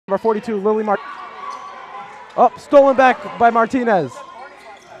Number 42, Lily Oh, stolen back by Martinez.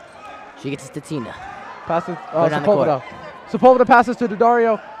 She gets it to Tina. Passes Sepulveda. Sepulveda passes to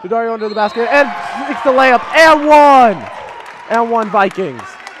Daddario. Daddario under the basket and makes the layup and one. And one Vikings.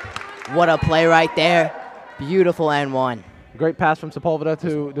 What a play right there. Beautiful and one. Great pass from Sepulveda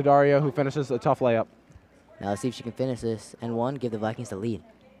to Daddario, who finishes a tough layup. Now let's see if she can finish this and one, give the Vikings the lead.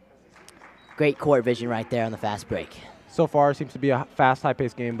 Great court vision right there on the fast break. So far, it seems to be a fast,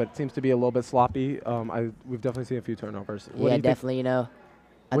 high-paced game, but it seems to be a little bit sloppy. We've definitely seen a few turnovers. Yeah, definitely, you know.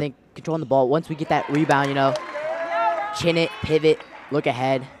 I think controlling the ball, once we get that rebound, you know, chin it, pivot, look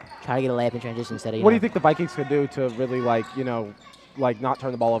ahead, try to get a layup in transition instead of, What do you think the Vikings could do to really, not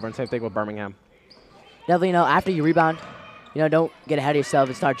turn the ball over, and same thing with Birmingham? Definitely, you know, after you rebound, you know, don't get ahead of yourself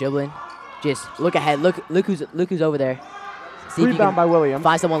and start dribbling. Just look ahead. Look who's over there. See rebound if you can by Williams.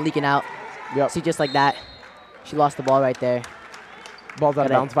 Find someone leaking out. Yep. See, just like that. She lost the ball right there. Ball's out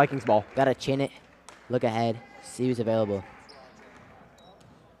of bounds. Vikings ball. Gotta chin it. Look ahead. See who's available.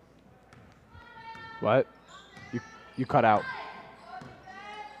 What? You cut out.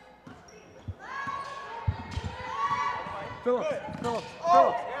 Phillips.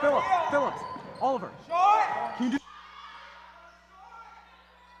 Oliver. Can you do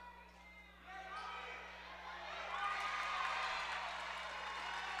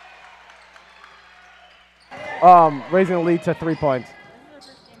raising the lead to 3 points.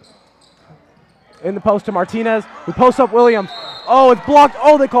 In the post to Martinez, who posts up Williams. Oh, it's blocked.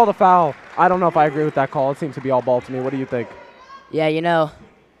 Oh, they called a foul. I don't know if I agree with that call. It seems to be all ball to me. What do you think? Yeah, you know,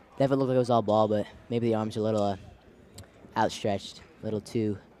 definitely looked like it was all ball, but maybe the arms are a little outstretched, a little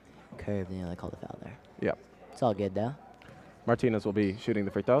too curved. You know, they called the foul there. Yep. It's all good, though. Martinez will be shooting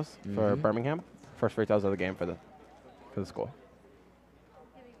the free throws for Birmingham. First free throws of the game for the school.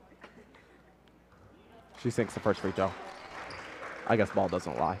 She sinks the first free throw. I guess ball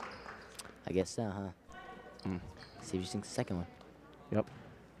doesn't lie. I guess so, huh? See if she sinks the second one. Yep.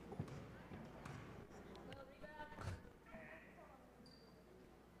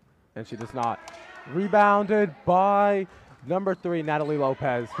 And she does not. Rebounded by number 3, Natalie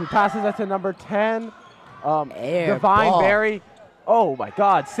Lopez, who passes it to number 10, Divine Berry. Oh, my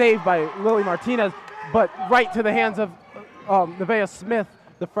God. Saved by Lily Martinez, but right to the hands of Nevaeh Smith,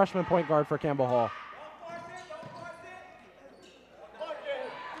 the freshman point guard for Campbell Hall.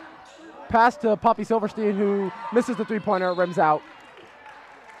 Pass to Poppy Silverstein, who misses the three-pointer, rims out.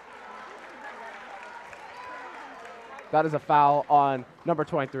 That is a foul on number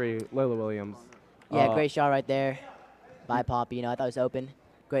 23, Layla Williams. Yeah, great shot right there by Poppy. You know, I thought it was open.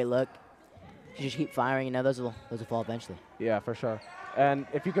 Great look. You just keep firing. You know, those will fall eventually. Yeah, for sure. And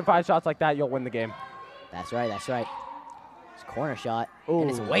if you can find shots like that, you'll win the game. That's right. That's right. It's a corner shot, Ooh. and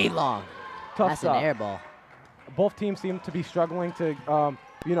it's way long. Tough That's stuff. an air ball. Both teams seem to be struggling to,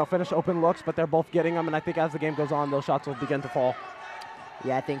 finish open looks, but they're both getting them. And I think as the game goes on, those shots will begin to fall.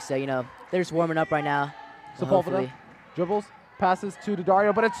 Yeah, I think so. You know, they're just warming up right now. So Sepulveda dribbles, passes to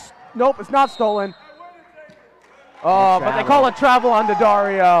Daddario, but it's not stolen. Oh, but they call a travel on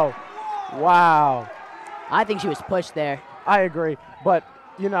Daddario. Wow. I think she was pushed there. I agree, but,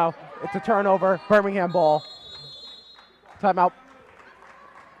 you know, it's a turnover, Birmingham ball. Timeout.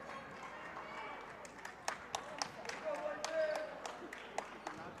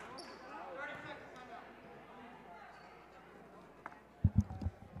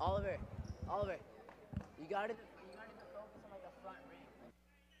 Oliver, you got it. You got to focus on like the front ring.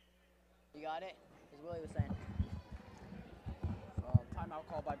 You got it, as Willie was saying. Timeout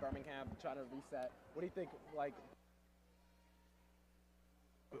call by Birmingham, trying to reset. What do you think?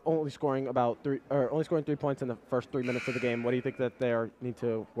 Only scoring 3 points in the first 3 minutes of the game. What do you think that they need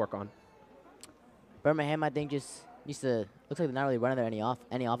to work on? Birmingham, I think, just needs to. Looks like they're not really running there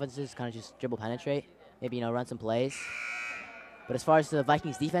any offenses. Kind of just dribble, penetrate. Maybe run some plays. But as far as the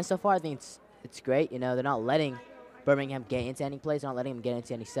Vikings defense so far, I think it's great. You know, they're not letting Birmingham get into any plays. They're not letting them get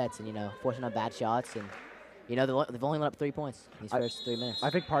into any sets, and forcing on bad shots. And they've only let up 3 points in these first 3 minutes. I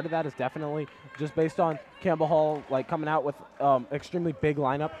think part of that is definitely just based on Campbell Hall coming out with extremely big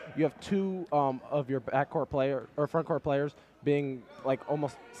lineup. You have 2 of your backcourt player or front court players being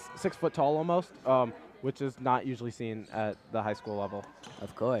almost 6 foot tall almost, which is not usually seen at the high school level.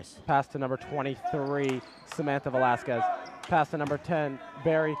 Of course. Pass to number 23, Samantha Velasquez. Pass to number 10,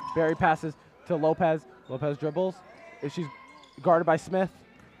 Barry. Barry passes to Lopez. Lopez dribbles. She's guarded by Smith.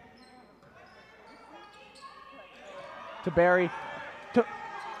 To Barry.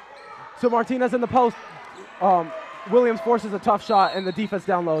 To Martinez in the post. Williams forces a tough shot, and the defense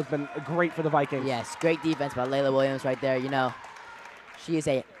down low has been great for the Vikings. Yes, great defense by Layla Williams right there. You know, she is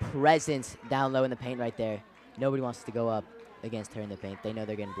a presence down low in the paint right there. Nobody wants to go up. against her in the paint. They know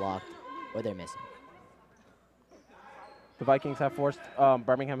they're getting blocked or they're missing. The Vikings have forced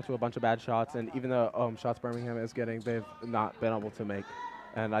Birmingham to a bunch of bad shots, and even the shots Birmingham is getting, they've not been able to make.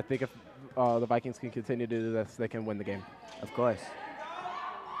 And I think if the Vikings can continue to do this, they can win the game. Of course.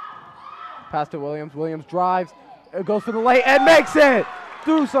 Pass to Williams. Williams drives, goes for the lay, and makes it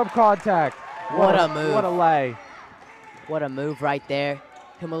through some contact. What a move. What a lay. What a move right there.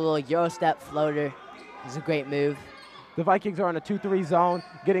 Him a little Euro step floater. It's a great move. The Vikings are in a 2-3 zone,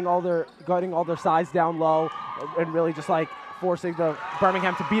 getting all their size down low, and really just like forcing the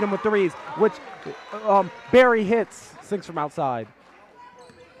Birmingham to beat them with threes, which Barry hits, sinks from outside.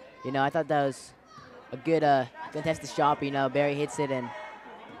 You know, I thought that was a good contested shot, but, you know, Barry hits it, and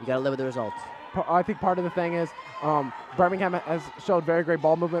you got to live with the results. I think part of the thing is Birmingham has showed very great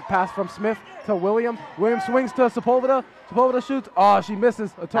ball movement. Pass from Smith to Williams. Williams swings to Sepulveda. Sepulveda shoots. Oh, she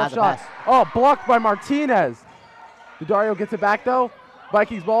misses. A tough shot. Oh, blocked by Martinez. Dario gets it back, though.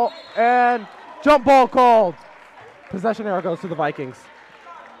 Vikings ball, and jump ball called. Possession arrow goes to the Vikings.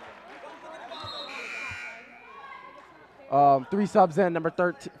 3 subs in, number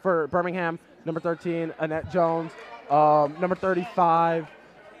 13 for Birmingham. Number 13, Annette Jones. Number 35,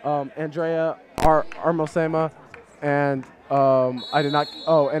 Andrea Armosema. And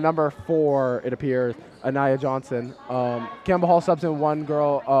and number 4, it appears, Anaya Johnson. Campbell Hall subs in 1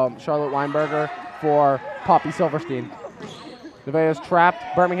 girl, Charlotte Weinberger, for Poppy Silverstein. Nevaeh's trapped.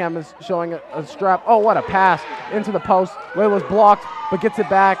 Birmingham is showing a strap. Oh, what a pass into the post. Layla's blocked, but gets it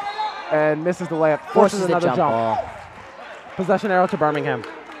back and misses the layup. Forces another jump ball. Possession arrow to Birmingham.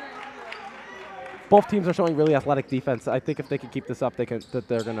 Both teams are showing really athletic defense. I think if they can keep this up,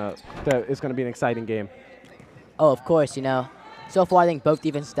 it's gonna be an exciting game. Oh, of course. You know, so far I think both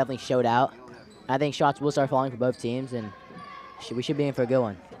defenses definitely showed out. I think shots will start falling for both teams, and we should be in for a good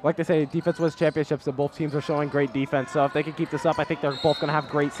one. Like they say, defense wins championships, and both teams are showing great defense. So if they can keep this up, I think they're both going to have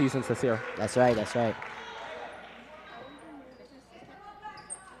great seasons this year. That's right, that's right.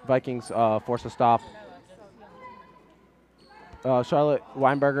 Vikings force a stop. Charlotte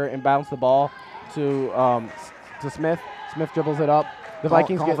Weinberger inbounds the ball to Smith. Smith dribbles it up. The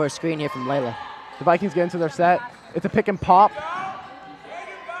Vikings get for a screen here from Layla. The Vikings get into their set. It's a pick and pop.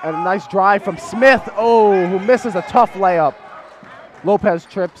 And a nice drive from Smith. Oh, who misses a tough layup. Lopez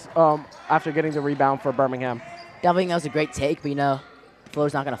trips after getting the rebound for Birmingham. Definitely that was a great take, but, you know, the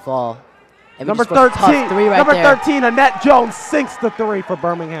floor's not going to fall. And number 13, number 13, Annette Jones sinks the 3 for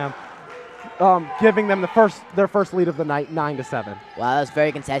Birmingham, giving them their first lead of the night, 9-7. Wow, that was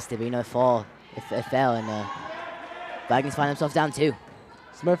very contested, but, you know, it fell, and Vikings find themselves down 2.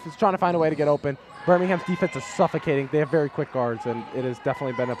 Smith is trying to find a way to get open. Birmingham's defense is suffocating. They have very quick guards, and it has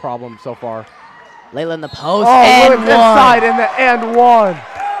definitely been a problem so far. Layla in the post, and inside in the and 1.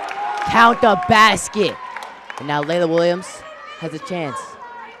 Count the basket. And now Layla Williams has a chance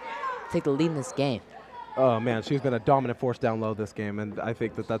to take the lead in this game. Oh, man, she's been a dominant force down low this game, and I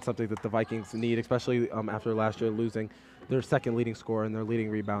think that's something that the Vikings need, especially after last year losing their second leading scorer and their leading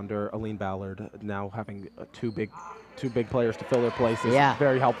rebounder, Aline Ballard, now having two big players to fill their places. Yeah.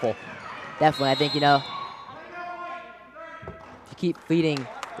 Very helpful. Definitely. I think, you know, if you keep feeding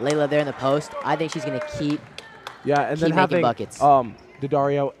Layla there in the post, I think she's going to keep then making buckets.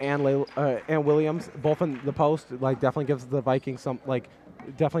 Dario and Williams both in the post, like, definitely gives the Vikings some, like,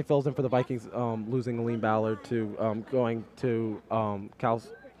 definitely fills in for the Vikings losing Aline Ballard to going to Cal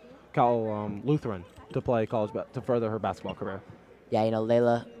Lutheran to play college to further her basketball career. Yeah, you know,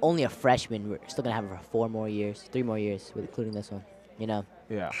 Layla, only a freshman. We're still going to have her for 3 more years, including this one, you know.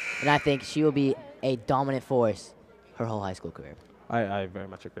 Yeah. And I think she will be a dominant force her whole high school career. I very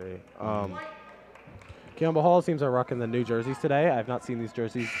much agree. Campbell Hall seems are rocking the new jerseys today. I've not seen these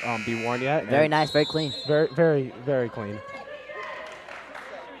jerseys be worn yet. Very nice, very clean. Very, very, very clean.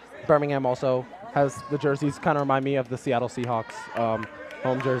 Birmingham also has the jerseys kind of remind me of the Seattle Seahawks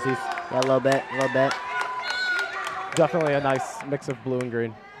home jerseys. Yeah, a little bit. Definitely a nice mix of blue and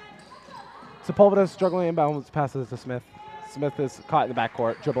green. Sepulveda is struggling inbounds, passes to Smith. Smith is caught in the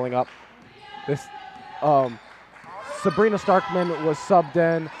backcourt, dribbling up. This Sabrina Starkman was subbed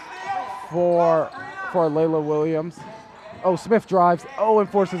in for Layla Williams. Oh, Smith drives. Oh, and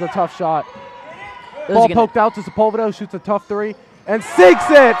forces a tough shot. Ball poked out to Sepulveda, shoots a tough 3, and sinks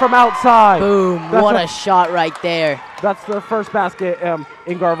it from outside. Boom, what a shot right there. That's their first basket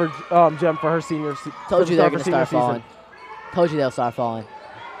in Garver Gem for her senior season. Told you they were going to start falling. Told you they'll start falling.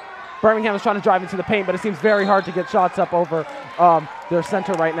 Birmingham is trying to drive into the paint, but it seems very hard to get shots up over their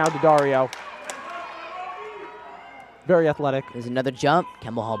center right now, Dario. Very athletic. There's another jump.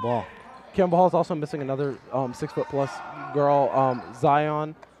 Campbell Hall ball. Campbell Hall is also missing another 6'+ girl,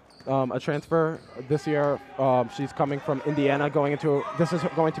 Zion a transfer this year. She's coming from Indiana, this is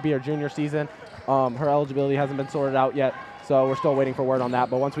going to be her junior season. Her eligibility hasn't been sorted out yet, so we're still waiting for word on that.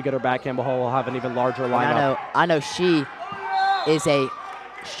 But once we get her back, Campbell Hall will have an even larger lineup. I know she is a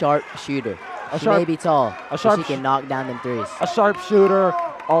sharp shooter. She may be tall, but she can knock down them threes. A sharp shooter,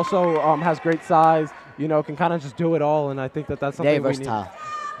 also has great size. Can kind of just do it all, and I think that's something very versatile.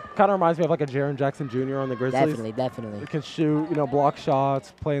 Kind of reminds me of like a Jaren Jackson Jr. on the Grizzlies. Definitely. Can shoot, block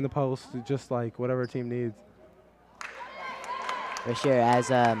shots, play in the post, just like whatever team needs. For sure. As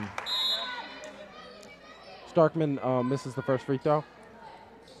Starkman misses the first free throw.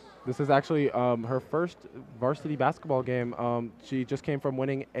 This is actually her first varsity basketball game. She just came from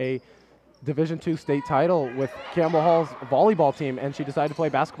winning a Division II state title with Campbell Hall's volleyball team, and she decided to play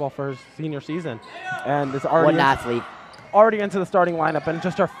basketball for her senior season. And it's already what an athlete. Already into the starting lineup, and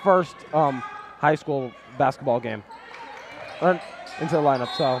just her first high school basketball game into the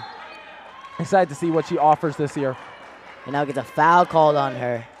lineup. So excited to see what she offers this year. And now gets a foul called on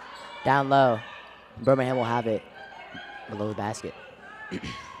her down low. Birmingham will have it below the basket.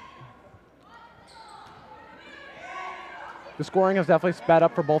 The scoring has definitely sped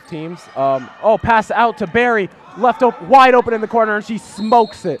up for both teams. Pass out to Barry, wide open in the corner, and she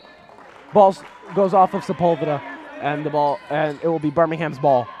smokes it. Ball goes off of Sepulveda. And it will be Birmingham's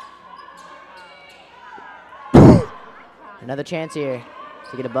ball. Another chance here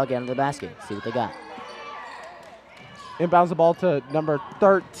to get a bucket under the basket. See what they got. Inbounds the ball to number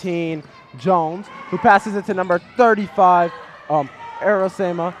 13, Jones, who passes it to number 35,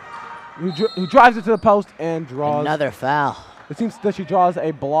 Arosema, who drives it to the post and draws. Another foul. It seems that she draws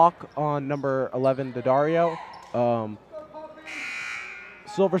a block on number 11, Daddario.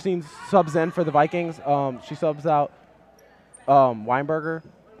 Silverstein subs in for the Vikings. She subs out Weinberger.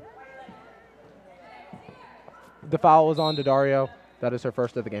 The foul was on Daddario. That is her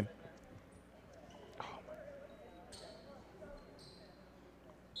first of the game.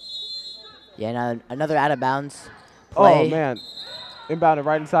 Yeah, now another out of bounds play. Oh, man. Inbounded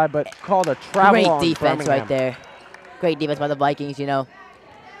right inside, but called a travel Great on defense Birmingham. right there. Great defense by the Vikings,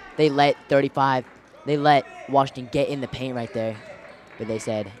 They let Washington get in the paint right there. But they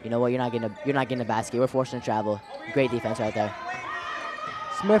said, you know what, you're not getting a basket. We're forcing to travel. Great defense right there.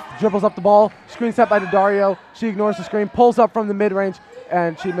 Smith dribbles up the ball. Screen set by Daddario. She ignores the screen, pulls up from the mid-range,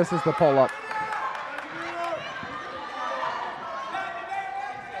 and she misses the pull-up.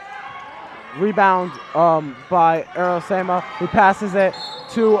 Rebound by Arosema, who passes it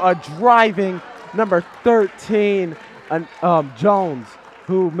to a driving number 13, Jones,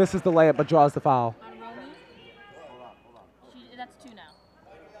 who misses the layup but draws the foul. That's 2 now.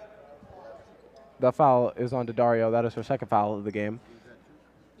 The foul is on Daddario. That is her second foul of the game.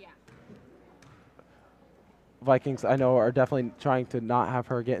 Yeah. Vikings, I know, are definitely trying to not have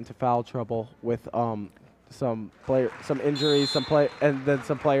her get into foul trouble with some injuries, and then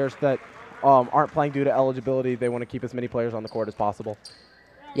some players that aren't playing due to eligibility. They want to keep as many players on the court as possible.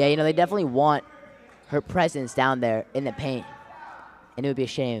 Yeah, they definitely want her presence down there in the paint, and it would be a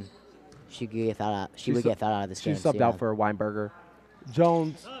shame she could get fouled out. She would get fouled out of this game. She subbed out for Weinberger.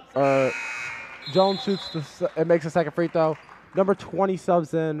 Jones shoots it makes a second free throw. Number 20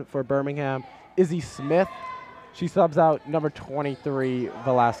 subs in for Birmingham. Izzy Smith. She subs out number 23,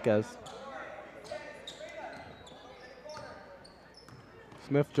 Velasquez.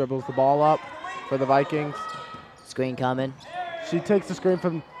 Smith dribbles the ball up for the Vikings. Screen coming. She takes the screen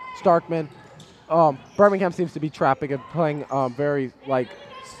from Starkman. Birmingham seems to be trapping and playing very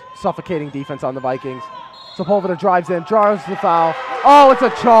suffocating defense on the Vikings. Sepulveda drives in, draws the foul. Oh, it's a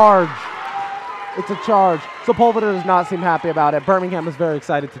charge. It's a charge. Sepulveda does not seem happy about it. Birmingham is very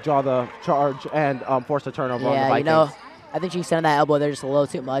excited to draw the charge and force a turnover on the Vikings. Yeah, I think she sent that elbow there just a little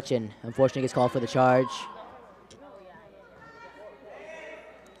too much, and unfortunately gets called for the charge.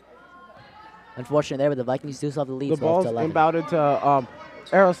 Unfortunate there, but the Vikings do still have the lead. The ball's inbounded to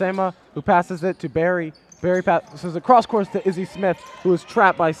Arosema, who passes it to Barry. Barry passes across course to Izzy Smith, who is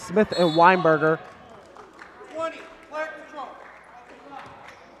trapped by Smith and Weinberger.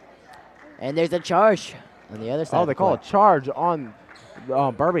 And there's a charge on the other side. Oh, they call a charge on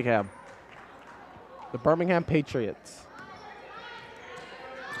Birmingham. The Birmingham Patriots.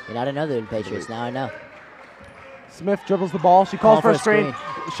 You're not another Patriots, now I know. Smith dribbles the ball. She calls for a screen.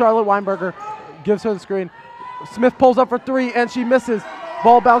 Charlotte Weinberger gives her the screen. Smith pulls up for three, and she misses.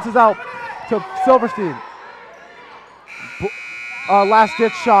 Ball bounces out to Silverstein.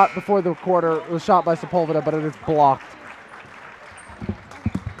 Last-ditch shot before the quarter was shot by Sepulveda, but it is blocked.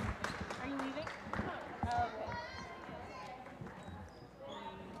 Are you leaving?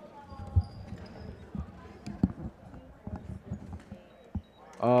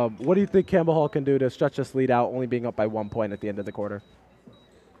 Oh, What do you think Campbell Hall can do to stretch this lead out, only being up by 1 point at the end of the quarter?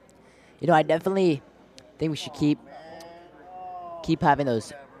 You know, I definitely think we should keep having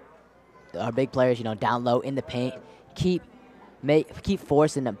our big players, you know, down low in the paint. Keep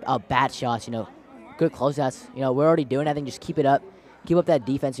forcing bad shots. You know, good closeouts. You know, we're already doing. I think just keep it up. Keep up that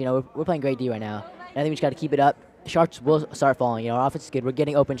defense. You know, we're playing great D right now. And I think we just got to keep it up. Shots will start falling. You know, our offense is good. We're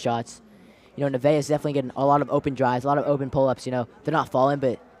getting open shots. You know, Nevaeh is definitely getting a lot of open drives, a lot of open pull-ups. You know, they're not falling,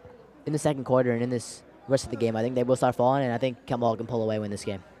 but in the second quarter and in this rest of the game, I think they will start falling, and I think Campbell Hall can pull away win this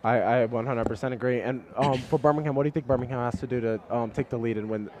game. I 100% agree. And for Birmingham, what do you think Birmingham has to do to take the lead and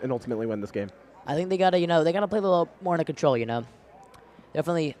win and ultimately win this game? I think they gotta play a little more under control. You know,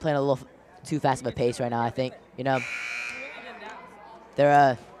 definitely playing a little too fast of a pace right now. I think they're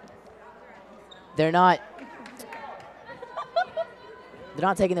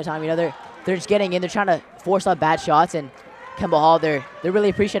not taking their time. You know, they're just getting in. They're trying to force out bad shots, and Campbell Hall, they're really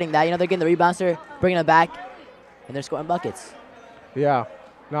appreciating that. You know, they're getting the rebounds, they're bringing them back, and they're scoring buckets. Yeah,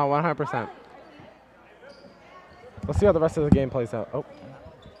 no, 100%. Let's see how the rest of the game plays out. Oh,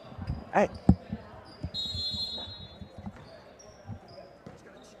 hey.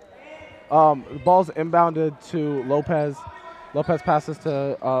 The ball's inbounded to Lopez. Lopez passes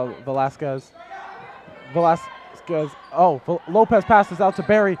to Velasquez. Lopez passes out to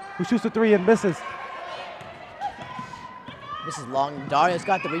Barry, who shoots a 3 and misses. This is long. Dario's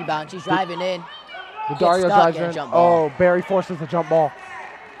got the rebound. She's driving in. Dario drives in. Oh, Barry forces the jump ball.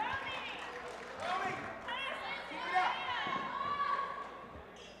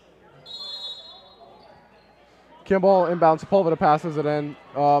 Campbell inbounds. Sepulveda passes it in.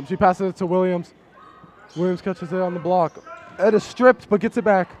 She passes it to Williams. Williams catches it on the block. Ed is stripped, but gets it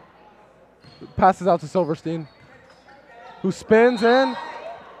back. Passes out to Silverstein, who spins in.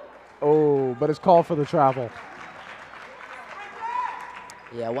 Oh, but it's called for the travel.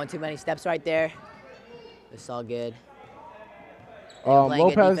 Yeah, one too many steps right there. It's all good.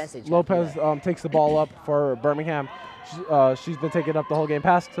 Lopez takes the ball up for Birmingham. She's been taking up the whole game.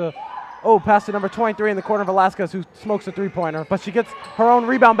 Pass to number 23 in the corner, Velasquez, who smokes a 3-pointer, but she gets her own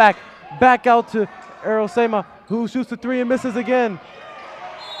rebound back. Back out to Erosema, who shoots the 3 and misses again.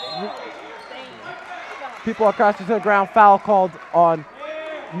 People are crashing to the ground. Foul called on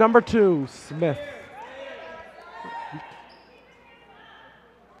number 2, Smith.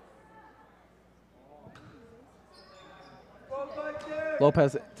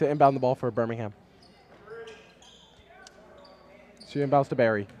 Lopez to inbound the ball for Birmingham. She inbounds to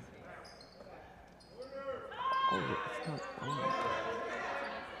Barry.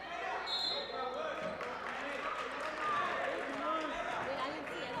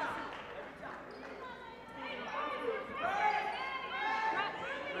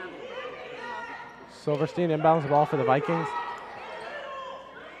 Silverstein inbounds the ball for the Vikings.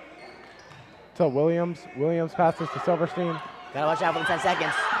 To Williams. Williams passes to Silverstein. Gotta watch out for the 10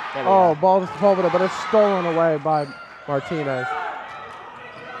 seconds. Ball to Sepulveda, but it's stolen away by Martinez.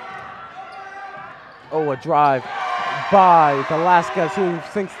 A drive by Velasquez, who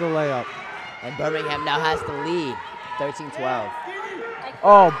sinks the layup. And Birmingham now has the lead,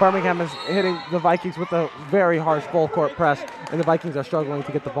 13-12. Birmingham is hitting the Vikings with a very harsh full court press, and the Vikings are struggling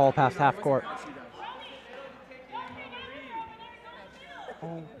to get the ball past half court.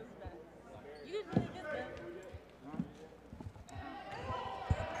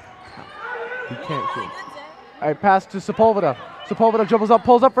 He can't shoot. All right, pass to Sepulveda. Sepulveda dribbles up,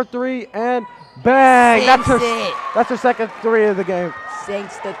 pulls up for 3, and bang! That's her second 3 of the game.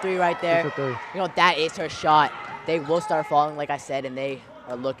 Sinks the 3 right there. You know, that is her shot. They will start falling, like I said, and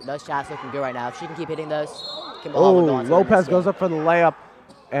those shots looking good right now. If she can keep hitting those, Campbell will go on to win this Lopez game. goes up for the layup,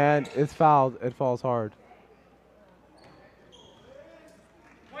 and it's fouled. It falls hard.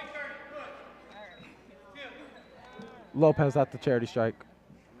 Lopez at the charity strike.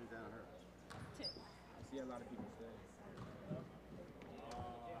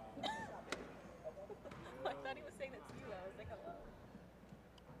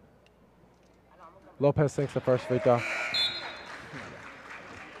 Lopez sinks the first free throw.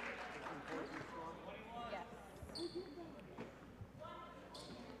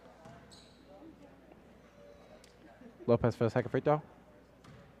 Lopez for the second free throw.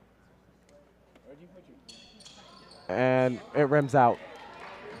 And it rims out.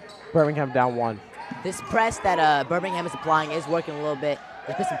 Birmingham down 1. This press that Birmingham is applying is working a little bit.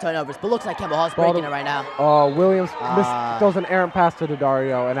 There's been some turnovers, but looks like Campbell Hall's breaking it right now. Williams throws an errant pass to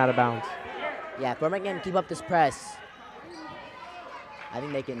Dario and out of bounds. Yeah, if Birmingham keep up this press, I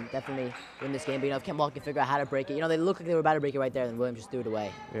think they can definitely win this game. But, you know, if Campbell Hall can figure out how to break it, you know, they look like they were about to break it right there, and Williams just threw it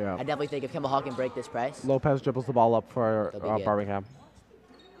away. Yeah. I definitely think if Campbell Hall can break this press. Lopez dribbles the ball up for Birmingham.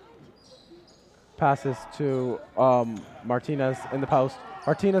 passes to Martinez in the post.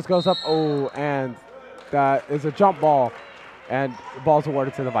 Martinez goes up. Oh, and that is a jump ball. And the ball's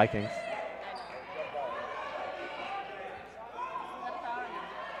awarded to the Vikings.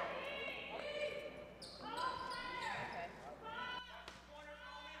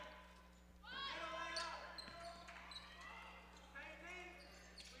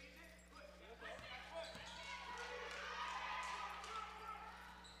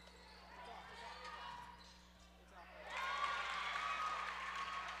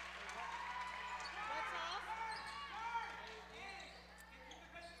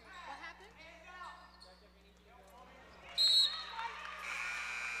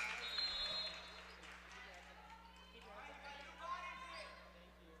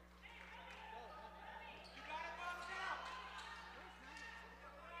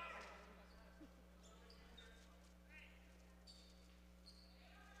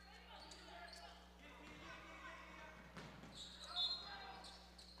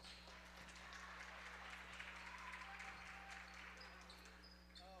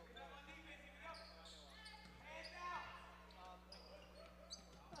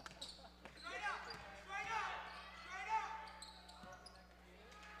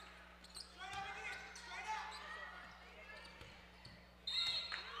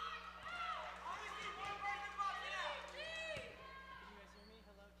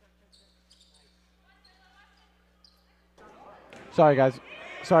 Sorry, guys.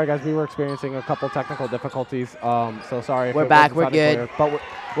 We were experiencing a couple technical difficulties. So sorry. If we're back. We're good. Clear, but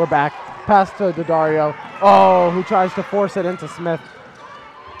we're back. Pass to Daddario. Oh, who tries to force it into Smith.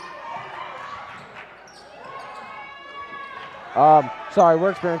 Sorry,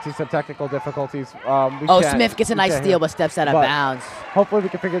 we're experiencing some technical difficulties. Smith gets a nice steal but steps out of bounds. Hopefully we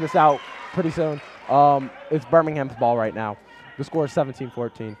can figure this out pretty soon. It's Birmingham's ball right now. The score is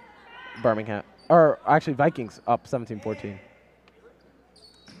 17-14. Birmingham. Or actually Vikings up 17-14.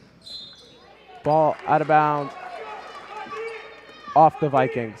 Ball out of bounds. Off the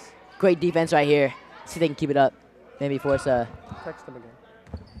Vikings. Great defense right here. See if they can keep it up. Maybe force a. Text them again.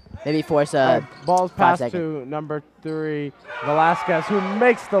 Maybe force a. Ball's passed to number 3, Velasquez, who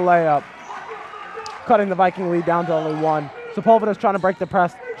makes the layup, cutting the Viking lead down to only 1. Sepulveda's trying to break the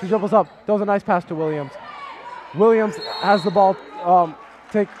press. She dribbles up, throws a nice pass to Williams. Williams has the ball, not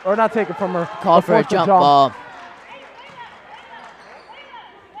take it from her. Call for a jump ball.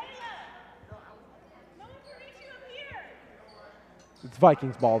 It's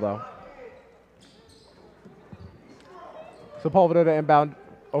Vikings ball, though. Sepulveda to inbound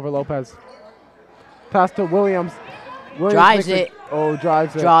over Lopez. Pass to Williams. Drives it.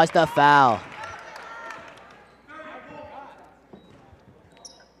 Drives it. Draws the foul.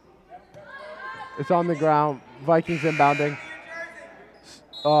 It's on the ground. Vikings inbounding.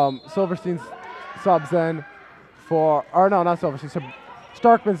 Silverstein subs in for, or no, not Silverstein.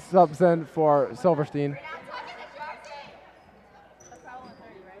 Starkman subs in for Silverstein.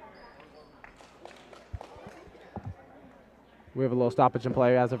 We have a little stoppage in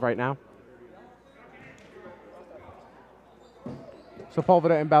play as of right now.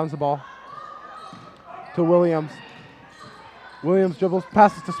 Sepulveda inbounds the ball to Williams. Williams dribbles,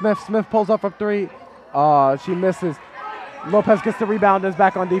 passes to Smith. Smith pulls up from 3. She misses. Lopez gets the rebound and is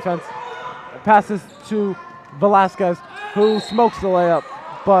back on defense. Passes to Velasquez, who smokes the layup,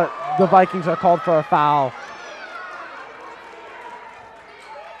 but the Vikings are called for a foul.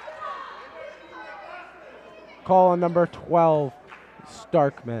 Call on number 12,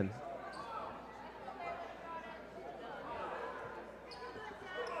 Starkman.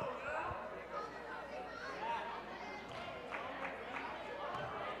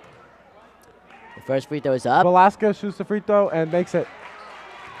 The first free throw is up. Velasquez shoots the free throw and makes it.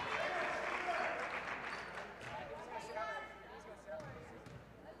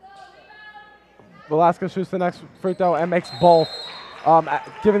 Velasquez shoots the next free throw and makes both,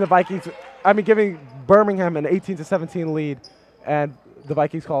 giving Birmingham an 18-17 lead, and the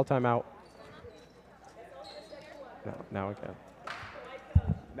Vikings call a timeout. No, now we can.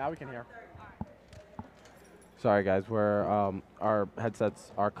 Now we can hear. Sorry, guys, our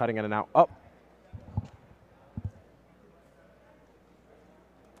headsets are cutting in and out.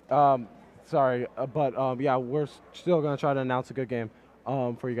 Sorry, but yeah, we're still gonna try to announce a good game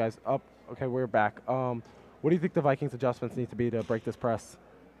for you guys. Okay, we're back. What do you think the Vikings adjustments need to be to break this press?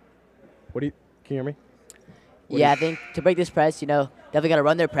 Can you hear me? I think to break this press, definitely got to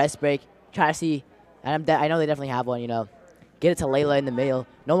run their press break. Try to see, and I know they definitely have one, get it to Layla in the middle.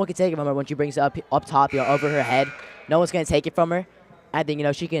 No one can take it from her when she brings it up top, over her head. No one's going to take it from her. I think,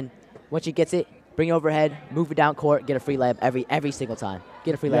 she can, once she gets it, bring it overhead, move it down court, get a free layup every single time.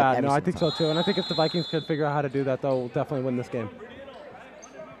 Get a free layup Yeah, every no, I single think time. so too. And I think if the Vikings could figure out how to do that, they'll definitely win this game.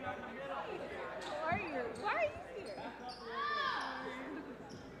 Why are you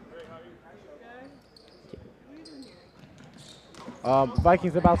here?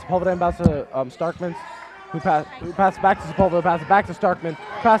 Vikings about Sepulveda, inbounds to Starkman, who passes back to Sepulveda, passes back to Starkman,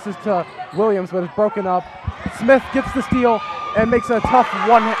 passes to Williams, but it's broken up. Smith gets the steal and makes a tough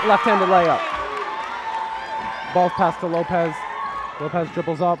left-handed layup. Ball's passed to Lopez. Lopez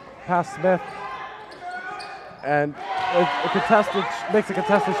dribbles up, past Smith, and makes a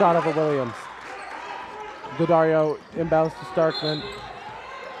contested shot over Williams. Daddario inbounds to Starkman.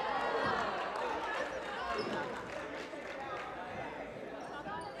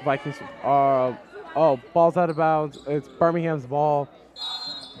 Vikings ball's out of bounds. It's Birmingham's ball.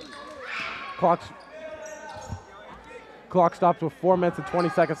 Clock stops with 4 minutes and 20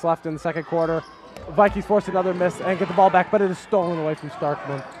 seconds left in the second quarter. Vikings force another miss and get the ball back, but it is stolen away from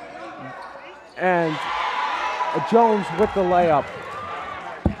Starkman. And Jones with the layup.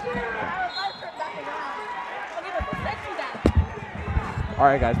 All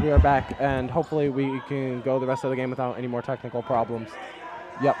right, guys, we are back, and hopefully we can go the rest of the game without any more technical problems.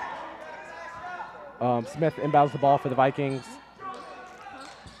 Yep. Smith inbounds the ball for the Vikings.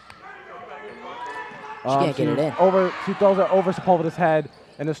 She can't get it in. She throws it over Sepulveda's head,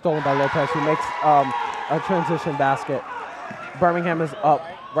 and is stolen by Lopez, who makes a transition basket. Birmingham is up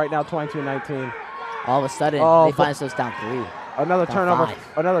right now, 22-19. All of a sudden, they find themselves down 3. Another Down turnover.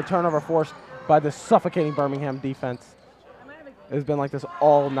 5. Another turnover forced by the suffocating Birmingham defense. It's been like this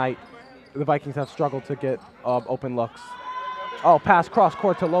all night. The Vikings have struggled to get open looks. Oh, pass cross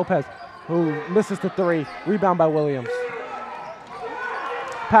court to Lopez, who misses the 3. Rebound by Williams.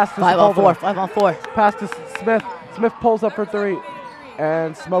 Pass to 5 on 4. Sepulveda. 5 on 4. Pass to Smith. Smith pulls up for 3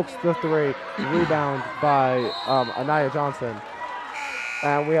 and smokes the 3. Rebound by Anaya Johnson.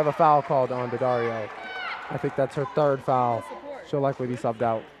 And we have a foul called on Daddario. I think that's her 3rd foul. She'll likely be subbed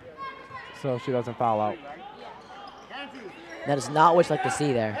out, so she doesn't foul out. That is not what you like to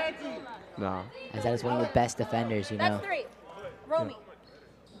see there. No. As that is one of the best defenders, you know. That's 3. Romy.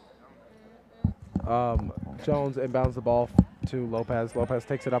 Jones inbounds the ball to Lopez. Lopez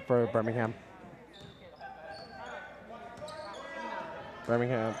takes it up for Birmingham.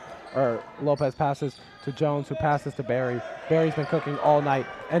 Lopez passes to Jones, who passes to Barry. Barry's been cooking all night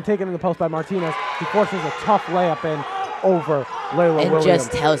and taken in the post by Martinez. He forces a tough layup in over Layla Williams. And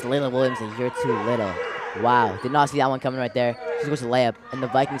just tells Layla Williams that you're too little. Wow, did not see that one coming right there. She goes to layup, and the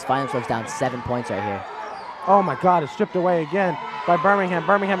Vikings find themselves down 7 points right here. Oh my God, it's stripped away again by Birmingham.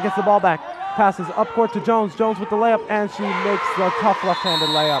 Birmingham gets the ball back, passes up court to Jones. Jones with the layup, and she makes the tough left-handed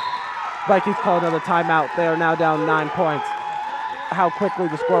layup. Vikings call another timeout. They are now down 9 points. How quickly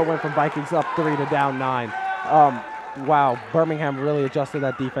the score went from Vikings up 3 to down 9. Wow, Birmingham really adjusted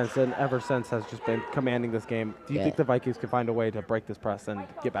that defense, and ever since has just been commanding this game. Do you think the Vikings can find a way to break this press and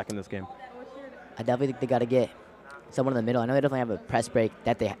get back in this game? I definitely think they got to get someone in the middle. I know they definitely have a press break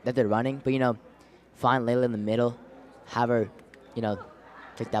that they're running, but, you know, find Layla in the middle, have her, you know,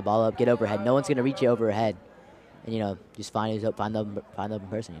 pick that ball up, get overhead. No one's going to reach you over her head. And, you know, just find the open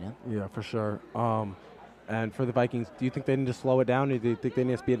person, you know? Yeah, for sure. And for the Vikings, do you think they need to slow it down, or do you think they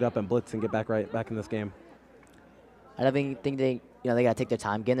need to speed it up and blitz and get back in this game? I definitely think they got to take their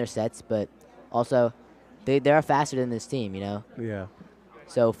time, get in their sets, but also they are faster than this team, you know? Yeah.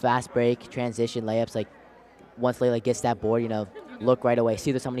 So fast break, transition, layups, like once Layla gets that board, you know, look right away.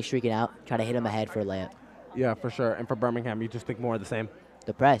 See there's somebody streaking out, try to hit him ahead for a layup. Yeah, for sure. And for Birmingham, you just think more of the same?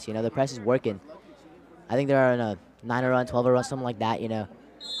 The press, you know, the press is working. I think they're on a 9-er run, 12-er run, something like that, you know.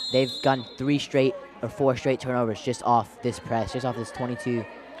 They've gotten 3 straight or 4 straight turnovers just off this press, just off this 22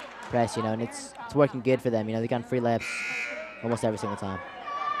 press, you know, and it's working good for them. You know, they've gotten free layups almost every single time.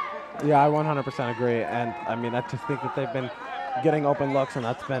 Yeah, I 100% agree. And, I mean, I just think that they've been getting open looks, and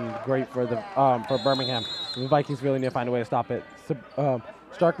that's been great for for Birmingham. The Vikings really need to find a way to stop it. So,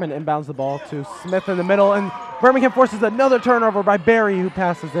 Starkman inbounds the ball to Smith in the middle, and Birmingham forces another turnover by Barry, who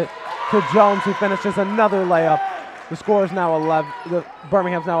passes it to Jones, who finishes another layup. The score is now 11.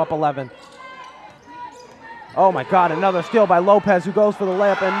 Birmingham's now up 11. Oh my God, another steal by Lopez, who goes for the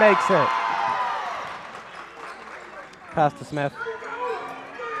layup and makes it. Pass to Smith.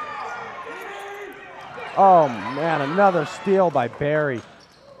 Oh man, another steal by Barry.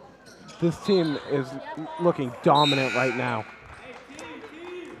 This team is looking dominant right now.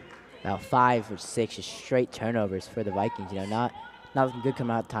 Now 5 or 6 just straight turnovers for the Vikings. You know, not looking good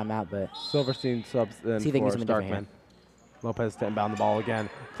coming out of timeout, but Silverstein subs in see if they can for get something different Starkman. Lopez to inbound the ball again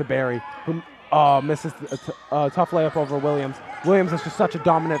to Barry, who Oh, misses a tough layup over Williams. Williams is just such a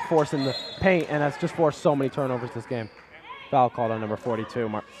dominant force in the paint and has just forced so many turnovers this game. Foul called on number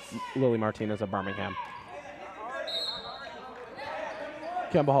 42, Lily Martinez of Birmingham.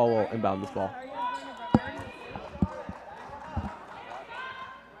 Campbell Hall will inbound this ball.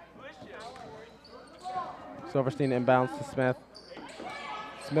 Silverstein inbounds to Smith.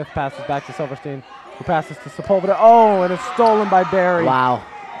 Smith passes back to Silverstein, who passes to Sepulveda. Oh, and it's stolen by Barry. Wow.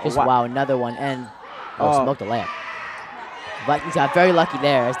 Just wow, another one. And smoked the layup. Vikings got very lucky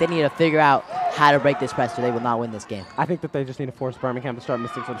there, as they need to figure out how to break this press or they will not win this game. I think that they just need to force Birmingham to start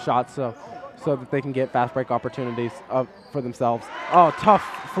missing some shots so that they can get fast break opportunities for themselves. Oh, tough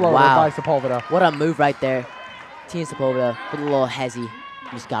floater by Sepulveda. What a move right there. Team Sepulveda with a little hezzy.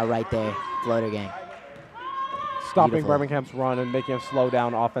 Just got right there. Floater gang. Stopping Beautiful. Birmingham's run and making him slow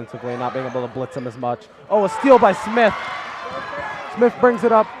down offensively and not being able to blitz him as much. Oh, a steal by Smith. Smith brings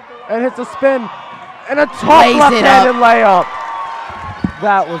it up and hits a spin and a tough left-handed layup.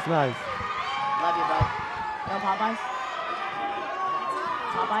 That was nice. Love you, bud. No Popeyes?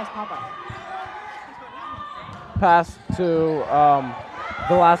 Popeyes? Pass to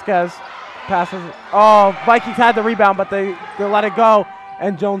Velasquez. Passes. Oh, Vikings had the rebound, but they let it go.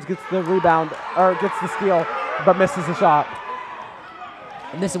 And Jones gets the rebound, or gets the steal, but misses the shot.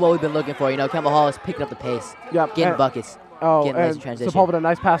 And this is what we've been looking for. You know, Campbell Hall is picking up the pace. Yep. Getting buckets. Oh, getting nice transition. Sepulveda,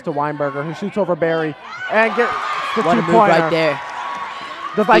 nice pass to Weinberger, who shoots over Barry. And gets the what a move two-pointer. right there.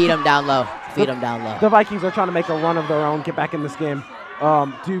 Feed him down low. Feed him down low. The Vikings are trying to make a run of their own, get back in this game.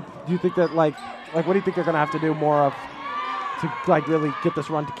 Do you think that, like what do you think they're going to have to do more of to, like, really get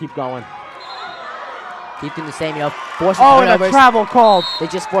this run to keep going? Keep doing the same, you know, forcing turnovers. And a travel called. They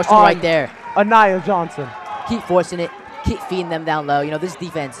just forced it right there. Anaya Johnson. Keep forcing it. Keep feeding them down low. You know, this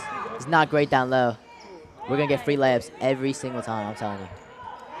defense is not great down low. We're going to get free layups every single time, I'm telling you.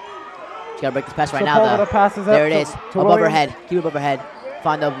 Just got to break this pass right now, though. Passes there it is. To above Williams. her head. Keep it above her head.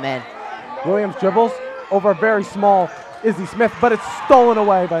 Find the open man. Williams dribbles over a very small Izzy Smith, but it's stolen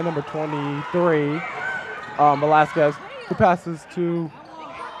away by number 23, Velasquez, who passes to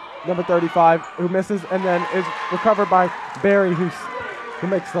number 35, who misses, and then is recovered by Barry, who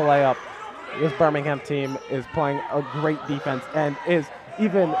makes the layup. This Birmingham team is playing a great defense and is,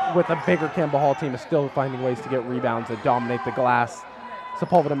 even with a bigger Campbell Hall team, is still finding ways to get rebounds and dominate the glass.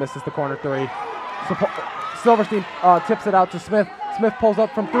 Sepulveda misses the corner three. Silverstein tips it out to Smith. Smith pulls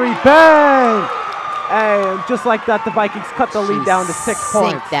up from three. Bang! And just like that, the Vikings cut the lead down to 6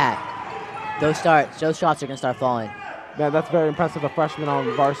 points. Sink that. Those shots are going to start falling. Man, that's very impressive. A freshman on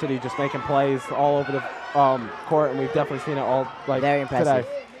varsity just making plays all over the court, and we've definitely seen it all very impressive.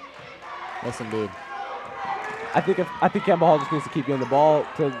 Today. Yes, indeed. I think Campbell Hall just needs to keep getting the ball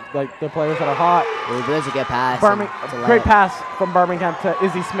to the players that are hot. Ooh, there's a good pass. Great pass from Birmingham to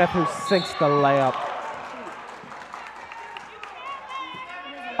Izzy Smith, who sinks the layup.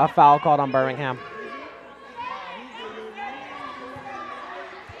 A foul called on Birmingham.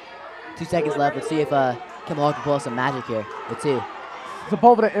 2 seconds left. Let's see if Campbell Hall can pull some magic here. With 2.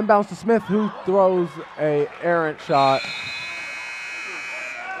 Sepulveda inbounds to Smith, who throws a errant shot.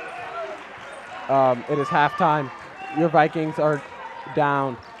 It is halftime. Your Vikings are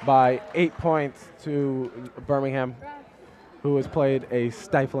down by 8 points to Birmingham, who has played a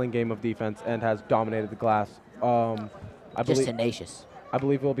stifling game of defense and has dominated the glass. Just tenacious. I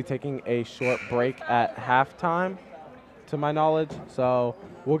believe we'll be taking a short break at halftime, to my knowledge. So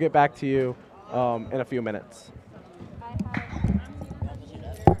we'll get back to you in a few minutes.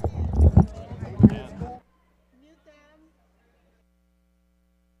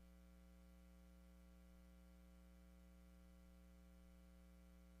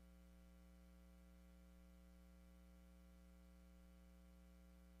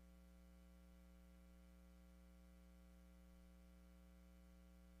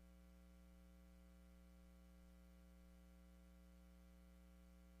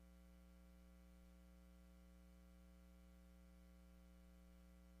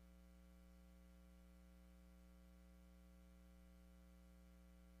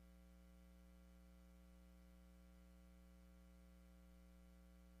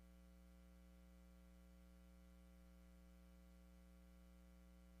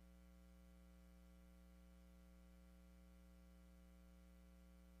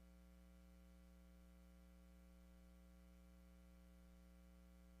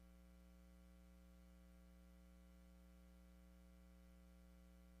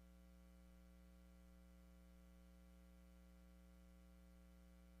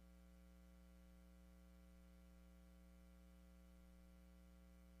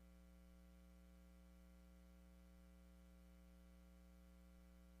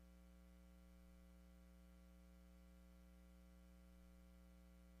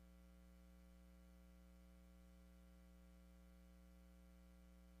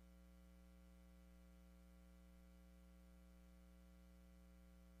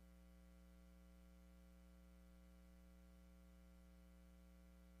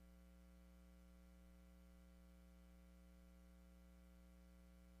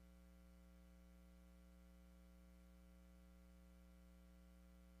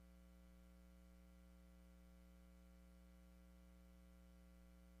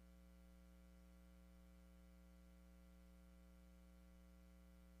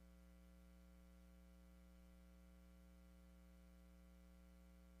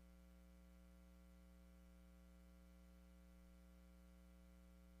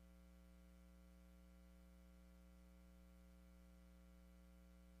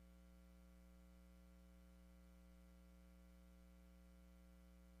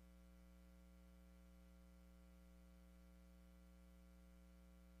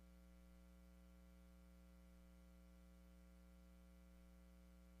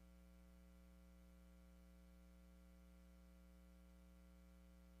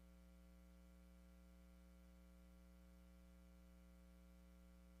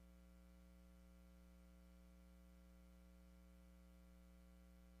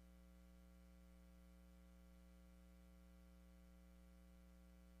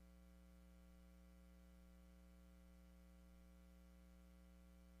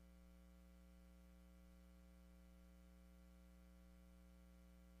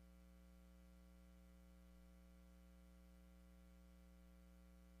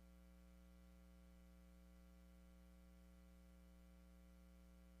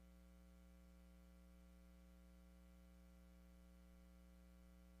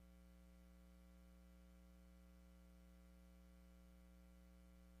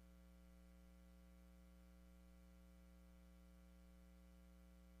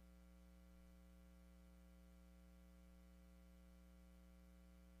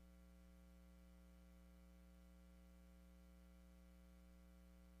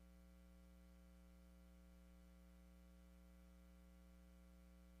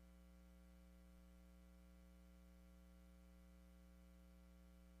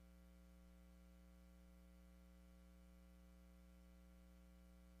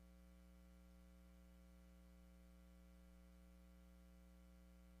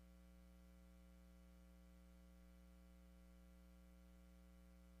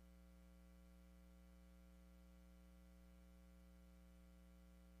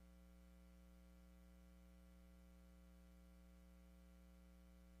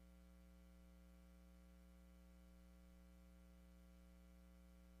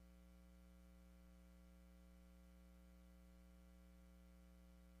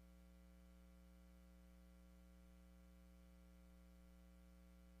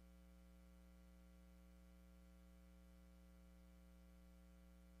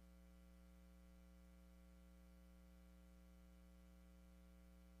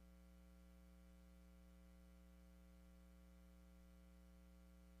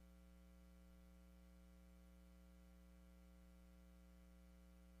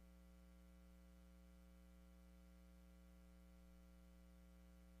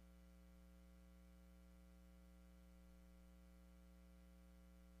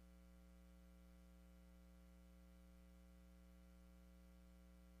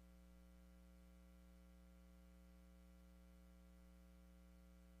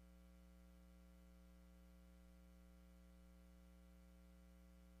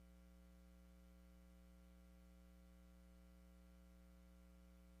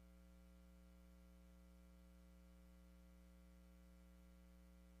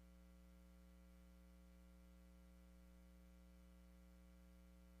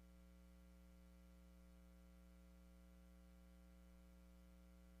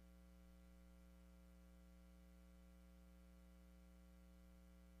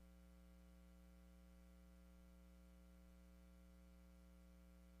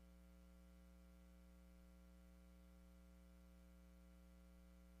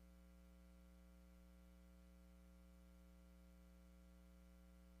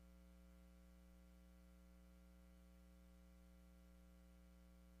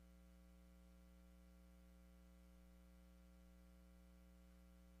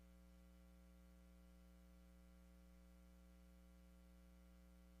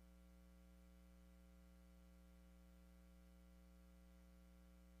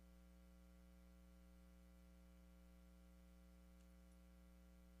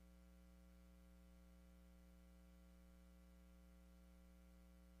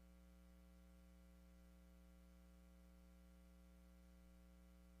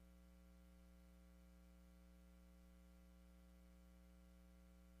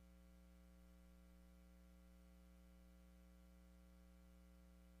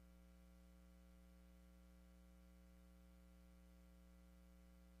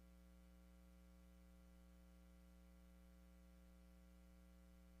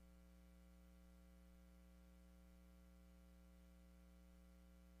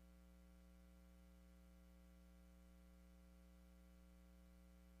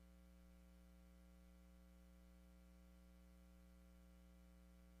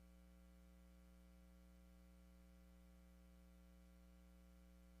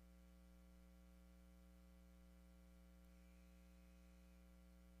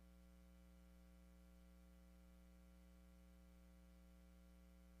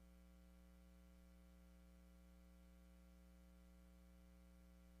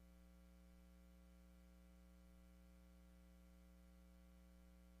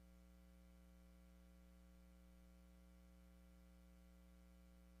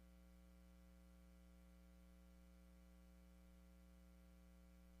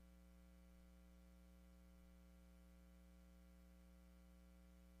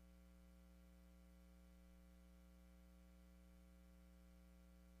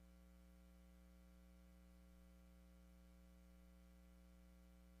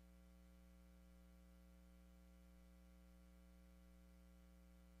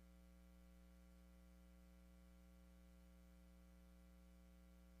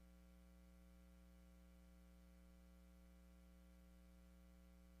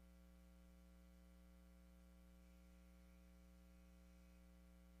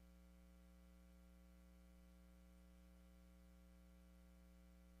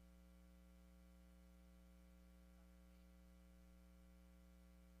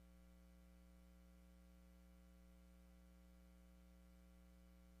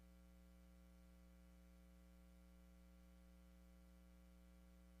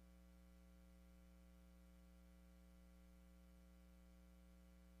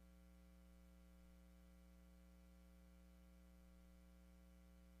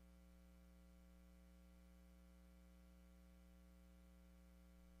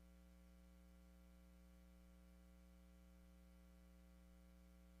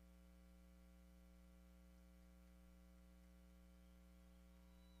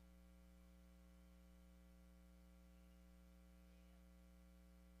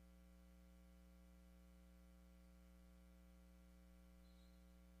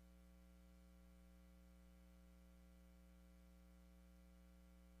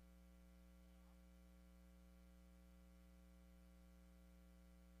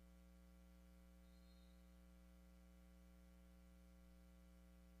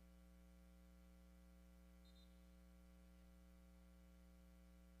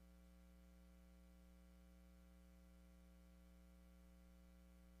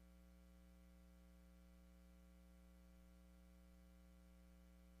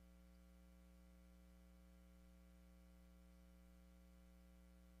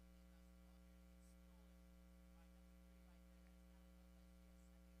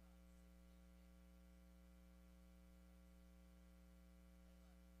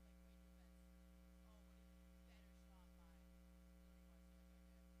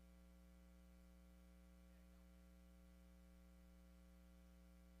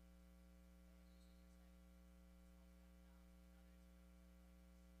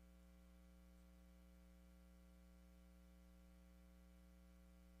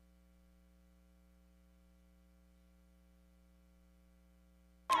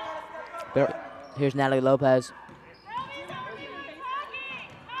 Here's Natalie Lopez.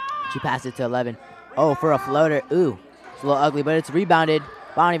 She passed it to 11. Oh, for a floater. Ooh, it's a little ugly, but it's rebounded.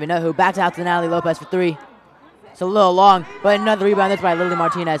 I don't even know who. Backs out to Natalie Lopez for 3. It's a little long, but another rebound. That's by Lily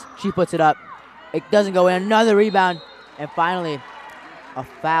Martinez. She puts it up. It doesn't go in. Another rebound. And finally, a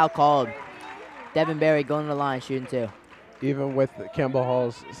foul called. Devin Berry going to the line, shooting 2. Even with Campbell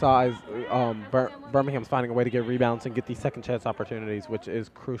Hall's size, Birmingham's finding a way to get rebounds and get these second chance opportunities, which is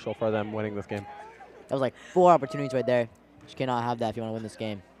crucial for them winning this game. That was like 4 opportunities right there. You cannot have that if you want to win this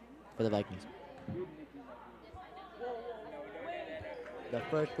game for the Vikings. The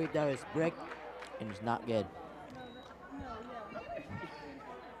first free throw is brick, and it's not good.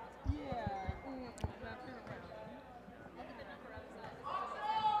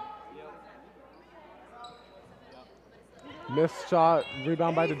 Missed shot,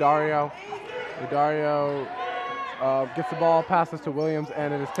 rebound by Daddario. Daddario gets the ball, passes to Williams,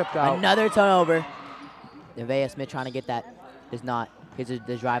 and it is tipped out. Another turnover. Nevaeh Smith trying to get that. Does not. Here's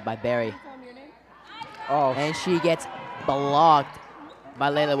the drive by Barry. Oh. And she gets blocked by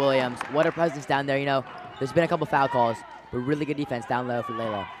Layla Williams. What a presence down there. You know, there's been a couple foul calls, but really good defense down low for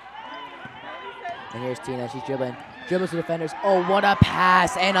Layla. And here's Tina. She's dribbling. Dribbles to defenders. Oh, what a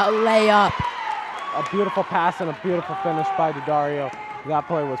pass and a layup. A beautiful pass and a beautiful finish by Daddario. That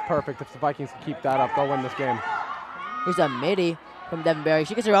play was perfect. If the Vikings can keep that up, they'll win this game. Here's a midi from Devin Berry.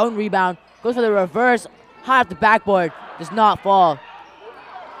 She gets her own rebound. Goes for the reverse. High off the backboard. Does not fall.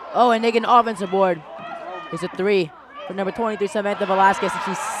 Oh, and they get an offensive board. Here's a 3 for number 23, Samantha Velasquez, and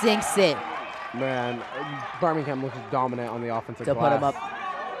she sinks it. Man, Birmingham looks dominant on the offensive glass. To put them up.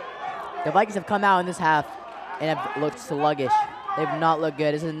 The Vikings have come out in this half and have looked sluggish. They've not looked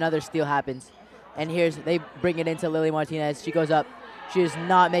good. This is another steal happens. And they bring it into Lily Martinez. She goes up. She does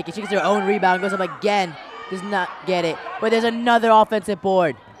not make it. She gets her own rebound, goes up again. Does not get it. But there's another offensive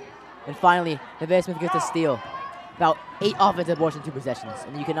board. And finally, Nevaeh Smith gets a steal. About 8 offensive boards in 2 possessions.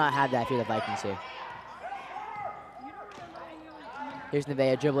 And you cannot have that if you're the Vikings here. Here's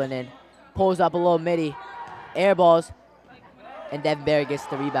Nevaeh dribbling in. Pulls up a little midi. Air balls. And Devin Berry gets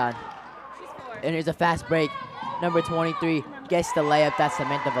the rebound. And here's a fast break. Number 23 gets the layup. That's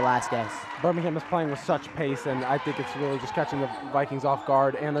Samantha Velasquez. Birmingham is playing with such pace, and I think it's really just catching the Vikings off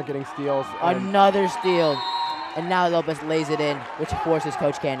guard, and they're getting steals. Another steal. And now Lopez lays it in, which forces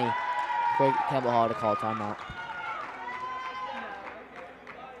Coach Kenny for Campbell Hall to call timeout.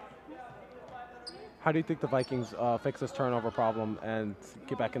 How do you think the Vikings fix this turnover problem and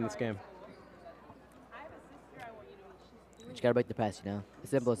get back in this game? You just got to break the press, you know?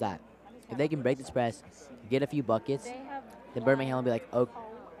 As simple as that. If they can break this press, get a few buckets, then Birmingham will be like,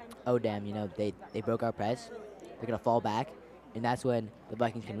 oh damn, you know, they broke our press. They're going to fall back, and that's when the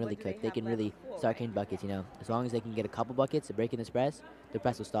Vikings can really cook. They can really start getting buckets, you know. As long as they can get a couple buckets to break in this press, the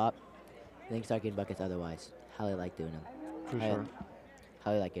press will stop. They can start getting buckets otherwise. How they like doing them. For sure.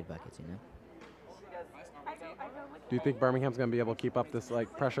 How they like getting buckets, you know. Do you think Birmingham's going to be able to keep up this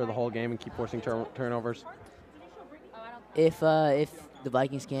pressure the whole game and keep forcing turnovers? If the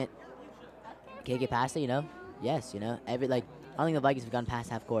Vikings can't get past it, you know, yes, you know, I don't think the Vikings have gone past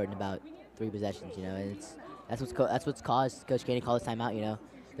half court in about 3 possessions, you know, and that's what's caused Coach Kenny call this timeout, you know.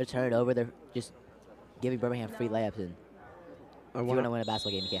 They're turning it over, they're just giving Birmingham free layups, and if you want to win a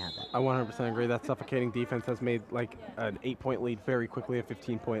basketball game, you can't have that. I 100% agree. That suffocating defense has made an 8-point lead very quickly a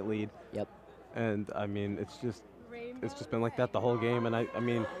 15-point lead. Yep. And I mean, it's just been like that the whole game. And I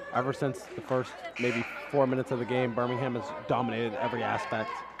mean, ever since the first maybe 4 minutes of the game, Birmingham has dominated every aspect.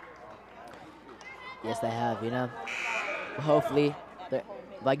 Yes, they have, you know. But hopefully, the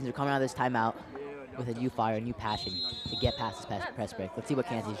Vikings are coming out of this timeout with a new fire, a new passion to get past this press break. Let's see what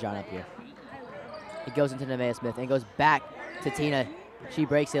Kansas drawn up here. It goes into Nevaeh Smith and goes back to Tina. She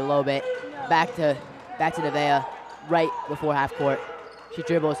breaks it a little bit. Back to Nevaeh right before half court. She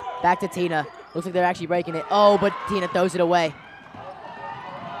dribbles back to Tina. Looks like they're actually breaking it. Oh, but Tina throws it away.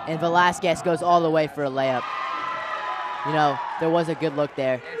 And Velasquez goes all the way for a layup. You know, there was a good look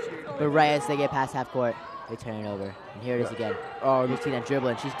there. But right as they get past half court, they turn it over. And here it is again. Oh, here's Tina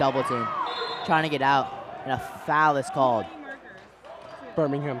dribbling. She's double teamed, trying to get out. And a foul is called.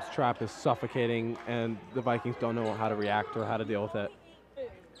 Birmingham's trap is suffocating, and the Vikings don't know how to react or how to deal with it.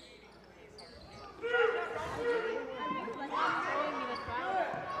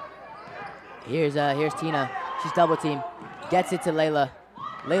 Here's Tina. She's double teamed. Gets it to Layla.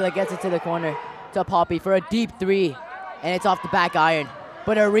 Layla gets it to the corner to Poppy for a deep 3, and it's off the back iron.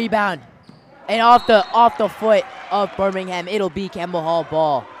 But a rebound, and off the foot of Birmingham, it'll be Campbell Hall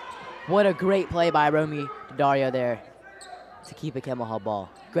ball. What a great play by Romy Daddario there to keep a Campbell Hall ball.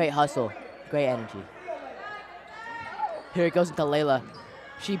 Great hustle, great energy. Here it goes into Layla.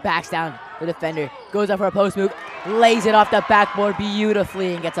 She backs down the defender, goes up for a post move, lays it off the backboard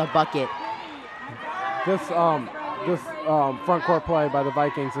beautifully and gets a bucket. This front court play by the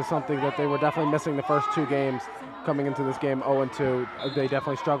Vikings is something that they were definitely missing the first 2 games coming into this game 0-2. They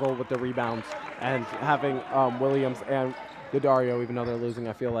definitely struggle with the rebounds, and having Williams and Godario, even though they're losing,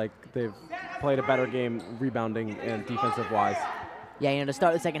 I feel like they've played a better game rebounding and defensive-wise. Yeah, you know, to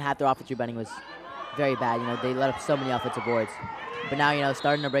start the second half, their offensive rebounding was very bad. You know, they let up so many offensive boards. But now, you know,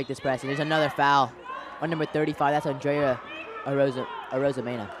 starting to break this press. And there's another foul on number 35. That's Andrea Arozamena. I like to do.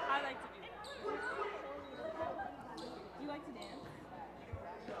 You like to dance?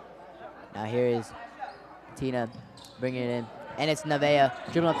 Now here is Tina bringing it in. And it's Nevaeh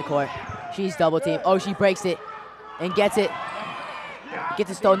dribbling up the court. She's double teamed. Oh, she breaks it and gets it.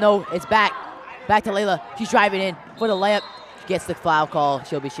 Gets it stolen. No, it's back. Back to Layla. She's driving in for the layup. Gets the foul call.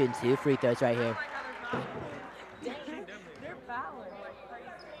 She'll be shooting 2 free throws right here. They're fouling like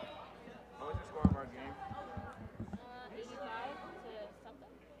crazy. What was the score of our game? 85 to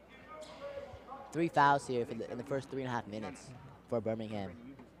something. 3 fouls here in the first 3.5 minutes for Birmingham.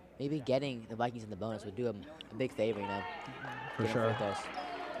 Maybe getting the Vikings in the bonus would do them a big favor, you know. For getting sure. free throws.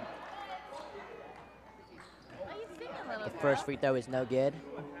 Are you singing, little The girl? first free throw is no good,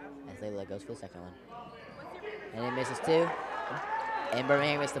 as Layla goes for the second one. And it misses 2, and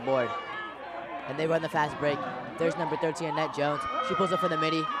Birmingham missed the board. And they run the fast break. There's number 13, Annette Jones. She pulls up for the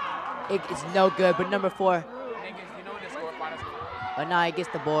midi. It's no good, but number 4, Jenkins, do you know what the score final score? Anai gets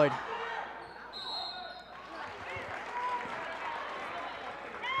the board.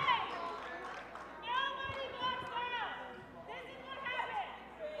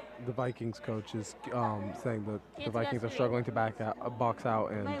 The Vikings coach is saying that the Vikings are struggling to box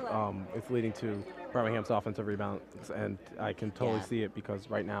out, and it's leading to Birmingham's offensive rebounds. And I can totally Yeah. see it because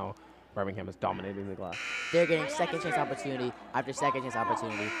right now Birmingham is dominating the glass. They're getting second chance opportunity after second chance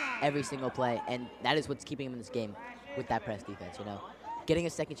opportunity every single play, and that is what's keeping them in this game with that press defense. You know, getting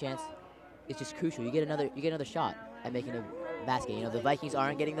a second chance is just crucial. You get another shot at making a basket. You know, the Vikings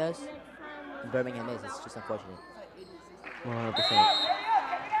aren't getting those, and Birmingham is. It's just unfortunate. 100%.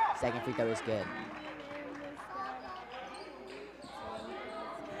 Second free throw is good.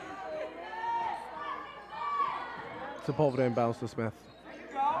 Sepulveda inbounds to Smith.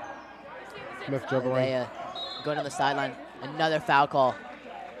 Smith dribbling. They going on the sideline. Another foul call.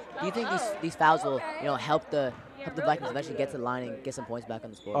 Do you think these fouls will, you know, help the Vikings eventually get to the line and get some points back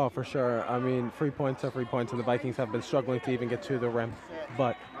on the score? Oh, for sure. I mean, free points are free points, and the Vikings have been struggling to even get to the rim.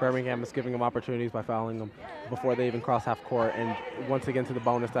 But Birmingham is giving them opportunities by fouling them before they even cross half court. And once they get into the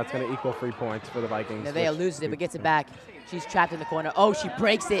bonus, that's going to equal 3 points for the Vikings. Nevaeh loses it, but gets it back. She's trapped in the corner. Oh, she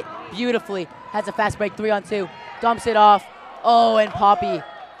breaks it beautifully. Has a fast break, 3-on-2. Dumps it off. Oh, and Poppy,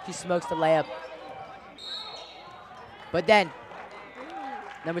 she smokes the layup. But then,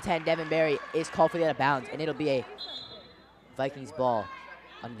 number 10, Devin Berry, is called for the out of bounds, and it'll be a Vikings ball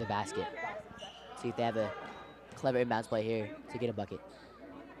under the basket. See if they have a clever inbounds play here to get a bucket.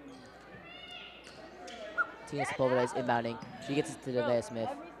 Tina Sepulveda is inbounding. She gets it to Nevaeh Smith.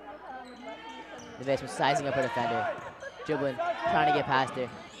 Nevaeh Smith sizing up her defender. Dribbling, trying to get past her.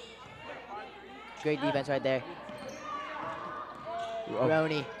 Great defense right there.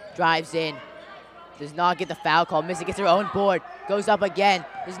 Roney drives in. Does not get the foul call. Missy gets her own board. Goes up again.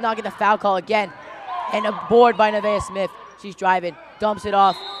 Does not get the foul call again. And a board by Nevaeh Smith. She's driving. Dumps it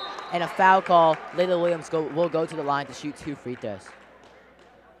off. And a foul call. Layla Williams will go to the line to shoot 2 free throws.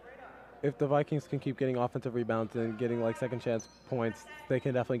 If the Vikings can keep getting offensive rebounds and getting like second chance points, they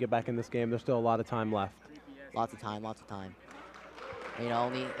can definitely get back in this game. There's still a lot of time left. Lots of time, lots of time. You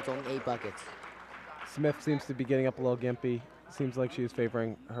know, it's only 8 buckets. Smith seems to be getting up a little gimpy. Seems like she's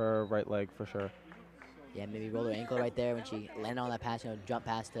favoring her right leg for sure. Yeah, maybe roll her ankle right there when she landed on that pass, you know, jump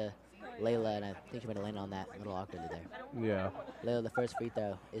pass to Layla, and I think she might have landed on that a little awkwardly there. Yeah. Layla, the first free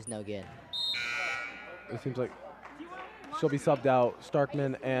throw is no good. It seems like she'll be subbed out.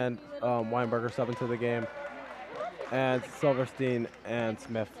 Starkman and Weinberger sub into the game. And Silverstein and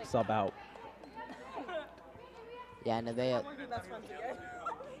Smith sub out. Yeah, Nevaeh.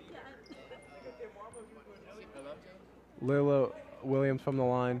 Layla Williams from the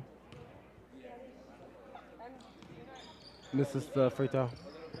line. Misses the free throw.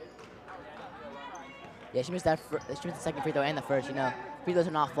 Yeah, she missed the second free throw and the first. You know, free throws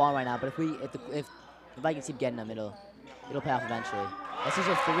are not falling right now, but if the Vikings keep getting them, it'll pay off eventually. This is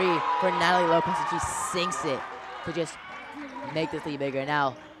a 3 for Natalie Lopez, and she sinks it to just make this lead bigger.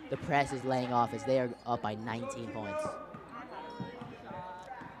 Now the press is laying off as they are up by 19 points.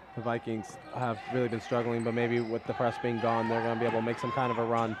 The Vikings have really been struggling, but maybe with the press being gone, they're going to be able to make some kind of a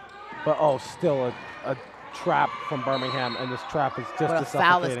run. But, oh, still a trap from Birmingham, and this trap is just But a as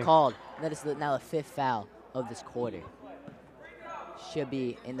foul is suffocating. called. That is now the 5th foul of this quarter. Should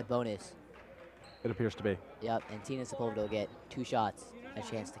be in the bonus. It appears to be. Yep, and Tina Sepulveda will get 2 shots, a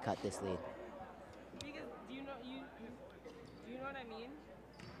chance to cut this lead. Because do you know what I mean?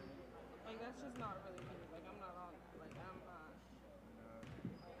 Like that's just not really me. Like I'm not on. Like I'm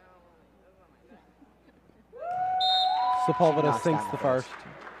that's not my thing. Sepulveda knocks sinks down the the first. first.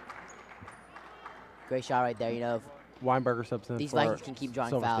 Great shot right there. You know, if Weinberger subs in these for Vikings can keep drawing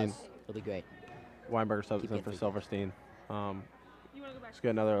Silverstein. fouls, it'll be great. Weinberger subs Keep in getting for free Silverstein. You wanna go back? Let's get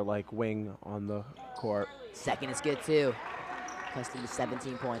another like wing on the court. Second is good too. Custom to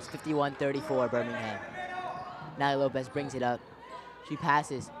 17 points, 51-34 Birmingham. Natalie Lopez brings it up. She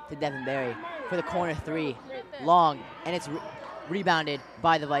passes to Devin Berry for the corner 3, long, and it's rebounded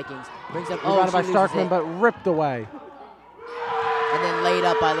by the Vikings. Brings up, Rebounded by she loses Starkman, it, but ripped away. and then laid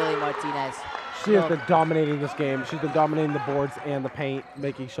up by Lily Martinez. She has been dominating this game. She's been dominating the boards and the paint,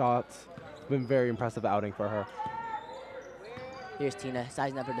 making shots. It's been a very impressive outing for her. Here's Tina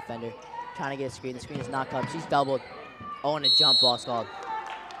sizing up her defender, trying to get a screen. The screen is not up. She's doubled. Oh, and a jump ball's called.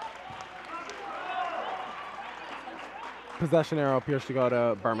 Possession arrow appears to go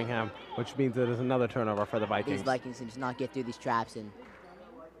to Birmingham, which means it is another turnover for the Vikings. These Vikings can just not get through these traps, and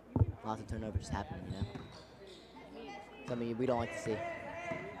lots of turnovers happening, you know. Something we don't like to see.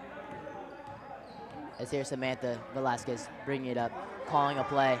 As here's Samantha Velasquez bringing it up, calling a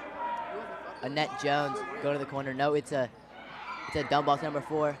play. Annette Jones go to the corner. No, it's a dumb ball to number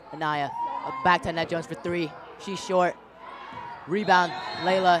 4. Anaya back to Annette Jones for 3. She's short. Rebound,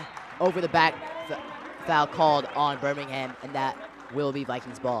 Layla over the back. Foul called on Birmingham, and that will be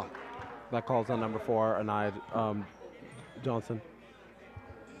Vikings ball. That calls on number 4, Anaya Johnson.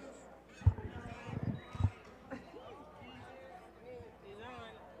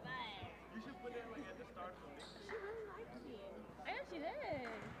 I know she did.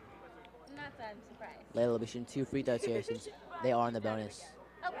 I'm not that surprised. Layla will be shooting 2 free throws here since they are in the bonus.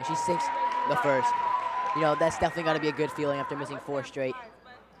 And she sinks the first. You know, that's definitely got to be a good feeling after missing 4 straight.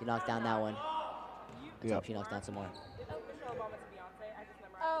 You knock down that one. Let's hope she knocks down some more.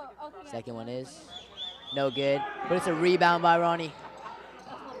 Oh, okay. Second one is no good, but it's a rebound by Ronnie.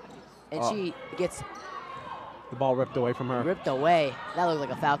 And she gets The ball ripped away from her. ripped away. That looked like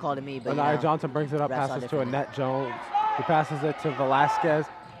a foul call to me, but Anaya you know, Johnson brings it up, refs saw passes to differently. Annette Jones. He passes it to Velasquez.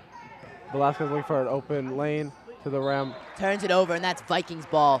 Velasquez looking for an open lane to the rim. turns it over, and that's Vikings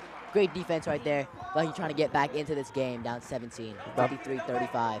ball. Great defense right there. Vikings trying to get back into this game, down 17,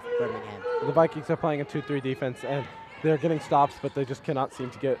 53-35, Birmingham. The Vikings are playing a 2-3 defense, and they're getting stops, but they just cannot seem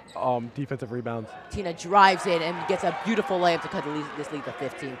to get defensive rebounds. Tina drives in and gets a beautiful layup to cut this lead to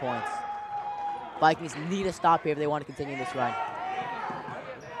 15 points. Vikings need a stop here if they want to continue this run.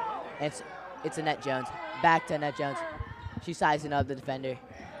 And it's Annette Jones. Back to Annette Jones. She's sizing up the defender.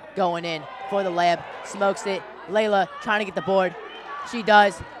 Going in for the layup. Smokes it. Layla trying to get the board. She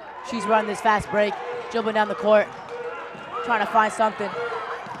does. She's running this fast break. Dribbling down the court. Trying to find something.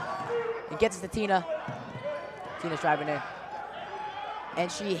 It gets it to Tina. Tina's driving in.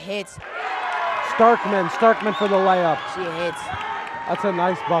 And she hits. Starkman for the layup. She hits. That's a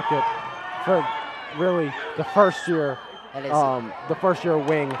nice bucket for really the first year. That is. The first year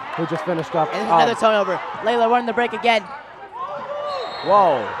wing who just finished up. And there's another turnover. Layla running the break again.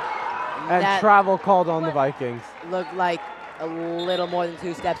 Whoa. And That travel called on the Vikings. looked like a little more than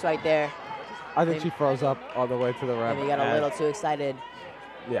 2 steps right there. I think she froze up all the way to the rim. Maybe got a little too excited,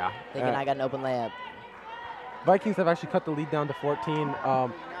 Yeah. thinking I got an open layup. Vikings have actually cut the lead down to 14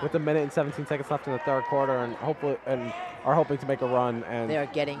 with 1 minute and 17 seconds left in the third quarter, and hopefully are hoping to make a run. And They are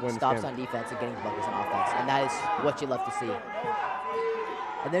getting win this stops game. on defense and getting buckets on offense, and that is what you love to see.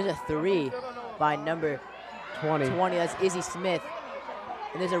 And there's a 3 by number 20. 20. That's Izzy Smith.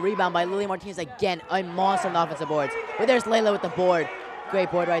 And there's a rebound by Lily Martinez again, a monster on the offensive boards. But there's Layla with the board. Great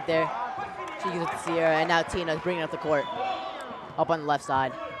board right there. She gives it to Sierra, and now Tina's bringing up the court. Up on the left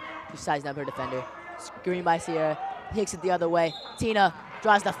side. She's sizing up her defender. Screen by Sierra. Takes it the other way. Tina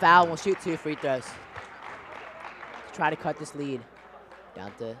draws the foul and will shoot 2 free throws. Try to cut this lead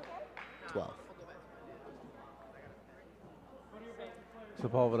down to 12.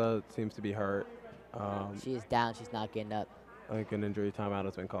 Sepulveda seems to be hurt. She is down. She's not getting up. I think an injury timeout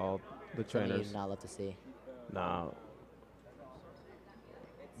has been called. The Something you trainers. do not love to see. No.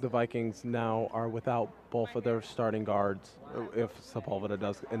 The Vikings now are without both of their starting guards if Sepulveda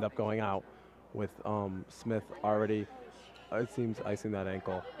does end up going out, with Smith already, it seems, icing that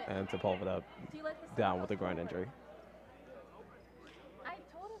ankle, and Sepulveda Do you like this? down with a groin injury. I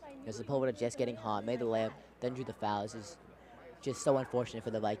told him I knew. Because Sepulveda just getting hot, made the layup, then drew the foul. This is just so unfortunate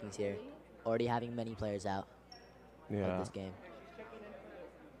for the Vikings here. already having many players out Yeah. of this game.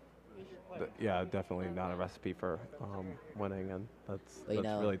 Yeah, definitely not a recipe for winning, and that's But, you a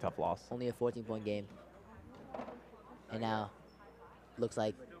know, really tough loss. Only a 14-point game. And now, looks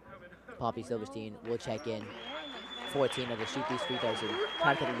like Poppy Silverstein will check in 14 of the shoot these free throws and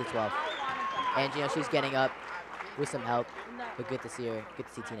try to cut it to 12. And, you know, she's getting up with some help, but good to see her, good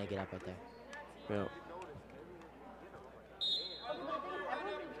to see Tina get up right there. Yeah.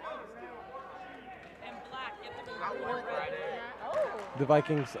 The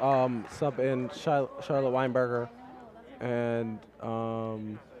Vikings sub in Charlotte Weinberger and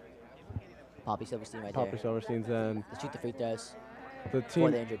Poppy Silverstein right Poppy there. Silverstein's in. To shoot the free throws The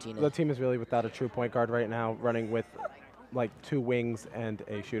for the injured Tina. The team is really without a true point guard right now, running with like 2 wings and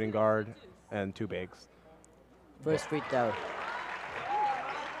a shooting guard and 2 bigs. First free throw.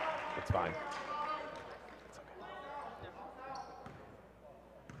 It's fine.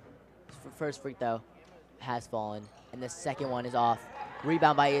 First free throw has fallen, and the second one is off.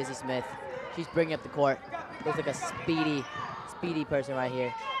 Rebound by Izzy Smith. She's bringing up the court. Looks like a speedy person right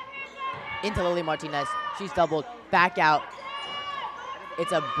here. Into Lily Martinez. She's doubled. Back out.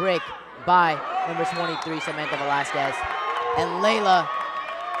 It's a break by number 23, Samantha Velasquez. And Layla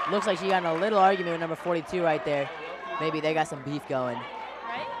looks like she got in a little argument with number 42 right there. Maybe they got some beef going.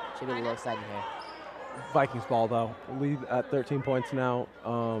 Should be a little exciting here. Vikings ball, though. Lead at 13 points now.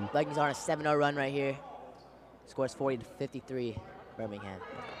 Vikings are on a 7-0 run right here. Scores 40-53, Birmingham.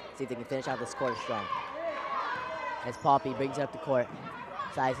 See if they can finish out this quarter strong. As Poppy brings it up the court,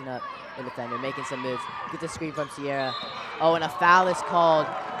 sizing up the defender, making some moves. Gets a screen from Sierra. Oh, and a foul is called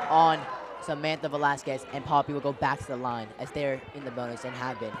on Samantha Velasquez, and Poppy will go back to the line as they're in the bonus and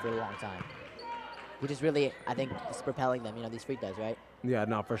have been for a long time. Which is really, I think, just propelling them, you know, these free throws, right? Yeah,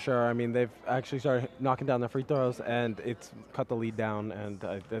 no, for sure. I mean, they've actually started knocking down the free throws, and it's cut the lead down. And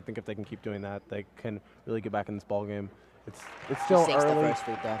I think if they can keep doing that, they can really get back in this ball game. It's still She sinks the early. first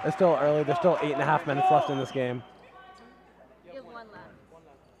free throw. It's still early. There's still 8.5 minutes left in this game. You have 1 left.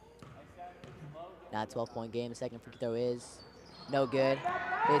 Now 12-point game. The second free throw is no good.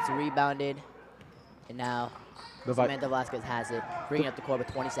 It's rebounded, and now Samantha Velasquez has it, bringing up the court with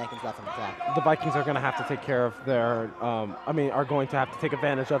 20 seconds left on the clock. The Vikings are going to have to take care of their, are going to have to take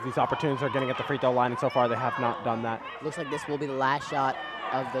advantage of these opportunities they're getting at the free throw line, and so far they have not done that. Looks like this will be the last shot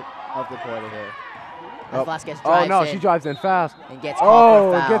of the quarter here. Oh. Velasquez drives in. She drives in fast. And gets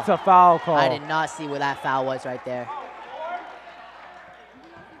called for a it foul. gets a foul call. I did not see where that foul was right there.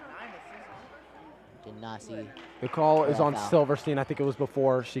 Did not see. The call is on foul. Silverstein. I think it was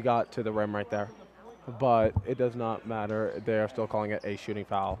before she got to the rim right there. But it does not matter. They are still calling it a shooting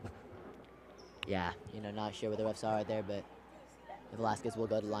foul. Yeah, you know, not sure where the refs are right there, but Velasquez will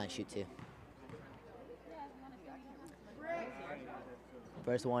go to the line and shoot 2.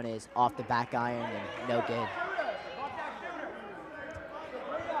 First one is off the back iron and no good.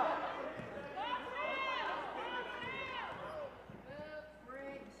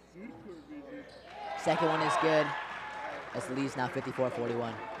 Second one is good. As the lead is now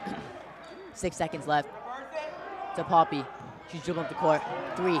 54-41. 6 seconds left to Poppy. She's dribbling up the court.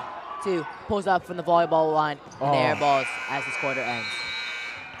 3, 2, pulls up from the volleyball line and air balls as this quarter ends.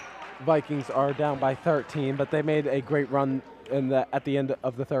 Vikings are down by 13, but they made a great run at the end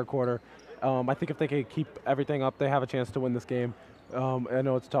of the third quarter. I think if they can keep everything up, they have a chance to win this game. I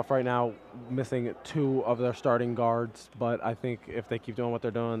know it's tough right now, missing 2 of their starting guards, but I think if they keep doing what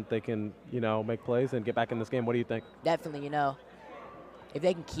they're doing, they can, make plays and get back in this game. What do you think? Definitely, if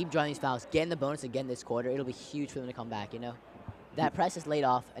they can keep drawing these fouls, get in the bonus again this quarter, it'll be huge for them to come back, That press is laid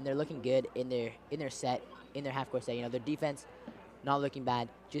off, and they're looking good in their set, in their half-court set. Their defense not looking bad,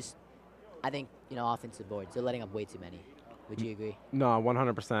 just, I think, offensive boards. They're letting up way too many. Would you agree? No,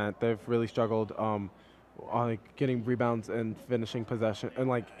 100%. They've really struggled getting rebounds and finishing possession,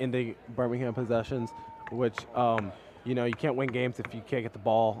 and in the Birmingham possessions, which you can't win games if you can't get the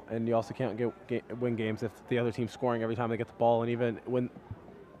ball, and you also can't win games if the other team's scoring every time they get the ball, and even when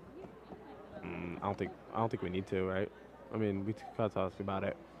I don't think we need to, right? I mean, we gotta talk about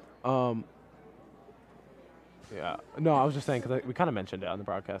it. Yeah. No, I was just saying because we kind of mentioned it on the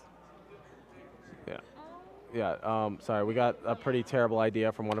broadcast. Yeah. Yeah, sorry, we got a pretty terrible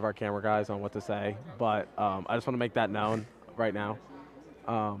idea from one of our camera guys on what to say, but I just want to make that known right now.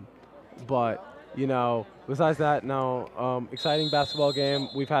 But, besides that, no, exciting basketball game.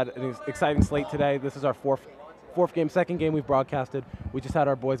 We've had an exciting slate today. This is our fourth game, second game we've broadcasted. We just had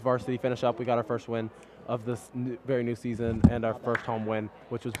our boys varsity finish up. We got our first win of this very new season and our first home win,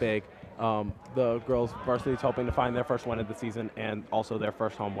 which was big. The girls varsity is hoping to find their first win of the season and also their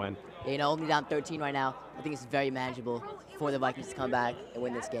first home win. Only down 13 right now. I think it's very manageable for the Vikings to come back and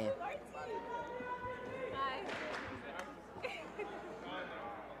win this game.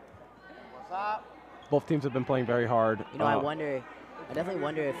 Both teams have been playing very hard. You know, I definitely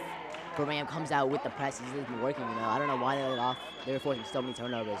wonder if Birmingham comes out with the press. It's been working, you know. I don't know why they let it off. They were forcing so many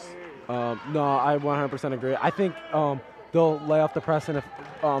turnovers. No, I 100% agree. I think they'll lay off the press, and if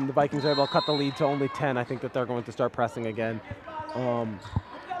the Vikings are able to cut the lead to only 10, I think that they're going to start pressing again.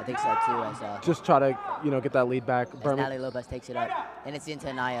 I think so too. As just try to, get that lead back. Natalie Lopez takes it up, and it's into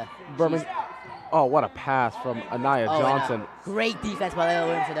Anaya. Oh, what a pass from Anaya Johnson. Great defense by Layla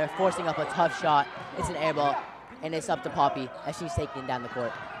Williams. They're forcing up a tough shot. It's an air ball, and it's up to Poppy as she's taking down the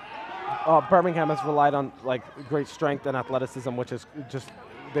court. Birmingham has relied on great strength and athleticism, which is just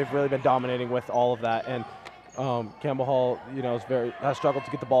they've really been dominating with all of that. And Campbell Hall, has struggled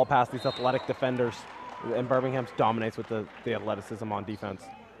to get the ball past these athletic defenders, and Birmingham dominates with the athleticism on defense.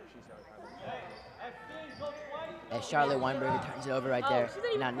 As Charlotte Weinberger turns it over right there.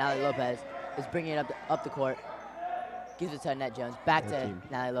 Now Natalie Lopez is bringing it up the court. Gives it to Annette Jones. Back to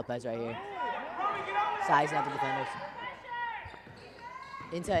Natalie Lopez right here. Sizing up the defenders.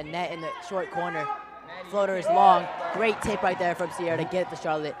 Into Annette in the short corner. Floater is long. Great tip right there from Sierra to get it to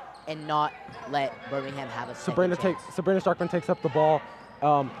Charlotte and not let Birmingham have a second chance. Sabrina Starkman takes up the ball.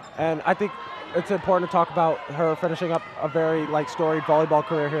 And I think it's important to talk about her finishing up a very storied volleyball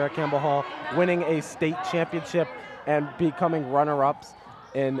career here at Campbell Hall, winning a state championship and becoming runner-ups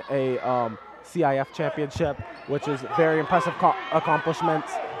in a CIF championship, which is very impressive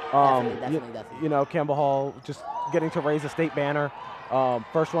accomplishments. Definitely. Campbell Hall just getting to raise a state banner,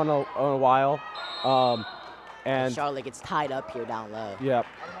 first one in a while. And Charlotte gets tied up here down low. Yep.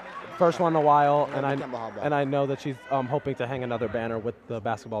 First one in a while, and I know that she's hoping to hang another banner with the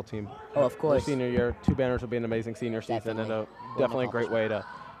basketball team. Oh, of course. Their senior year, 2 banners will be an amazing senior season, and definitely a great way to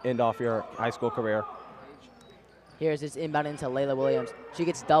end off your high school career. Here's this inbound into Layla Williams. She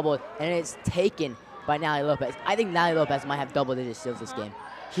gets doubled, and it's taken by Natalie Lopez. I think Natalie Lopez might have double-digit steals this game.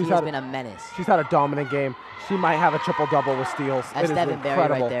 She's been a menace. She's had a dominant game. She might have a triple-double with steals. As it Devin is Berry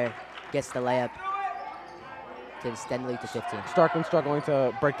incredible. right there gets the layup to extend the lead to 15. Starkman struggling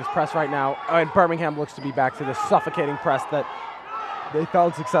to break this press right now, and Birmingham looks to be back to the suffocating press that they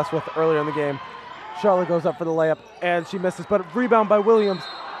found success with earlier in the game. Charlotte goes up for the layup, and she misses, but rebound by Williams,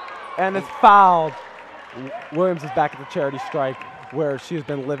 and it's fouled. Williams is back at the charity strike, where she's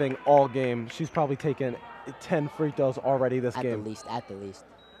been living all game. She's probably taken 10 free throws already this game. At the least.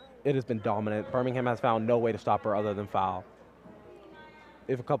 It has been dominant. Birmingham has found no way to stop her other than foul.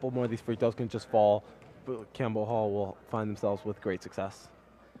 If a couple more of these free throws can just fall, Campbell Hall will find themselves with great success.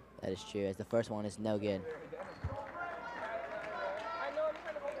 That is true, as the first one is no good.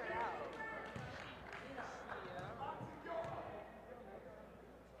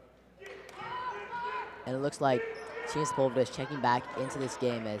 And it looks like Tina Sepulveda is checking back into this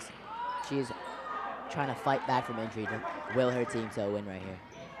game as she is trying to fight back from injury to will her team to a win right here.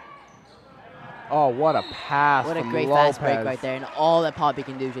 Oh, what a pass What a from great Lopez. fast break right there. And all that Poppy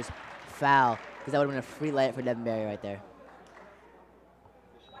can do is just foul, because that would have been a free layup for Devin Berry right there.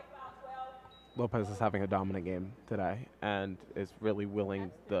 Lopez is having a dominant game today and is really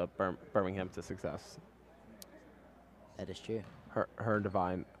willing the Birmingham to success. That is true. Her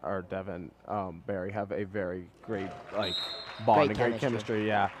and Devin Berry have a very great bond and great chemistry.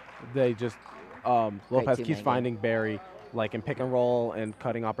 Yeah, they just Lopez keeps finding Berry in pick and roll and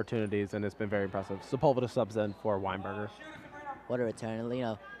cutting opportunities, and it's been very impressive. Sepulveda subs in for Weinberger. What a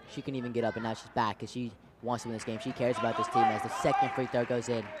return! She couldn't even get up, and now she's back because she wants to win this game. She cares about this team as the second free throw goes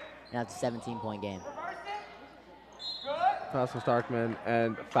in. Now it's a 17-point game. Pass from Starkman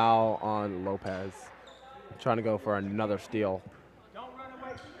and foul on Lopez. Trying to go for another steal.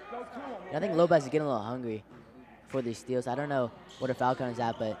 I think Lopez is getting a little hungry for these steals. I don't know what her foul count is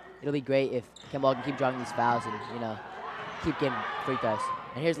at, but it'll be great if Campbell can keep drawing these fouls and, keep getting free throws.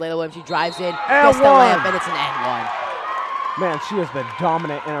 And here's Layla Williams. She drives in, gets the layup, and it's an and one. Man, she has been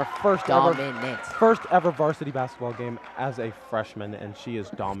dominant in her first ever varsity basketball game as a freshman, and she is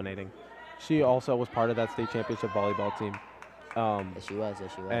dominating. She also was part of that state championship volleyball team. Yes, she was.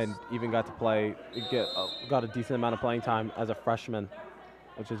 And even got to got a decent amount of playing time as a freshman,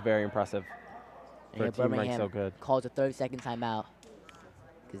 which is very impressive for a team ranked so good. Calls a 30-second timeout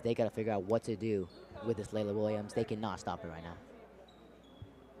because they got to figure out what to do with this Layla Williams. They cannot stop her right now.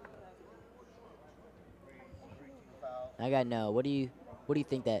 I gotta know, what do you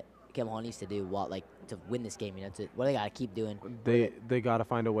think that Campbell Hall needs to do to win this game? What do they gotta keep doing? They gotta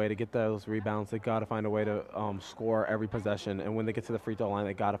find a way to get those rebounds. They gotta find a way to score every possession. And when they get to the free throw line,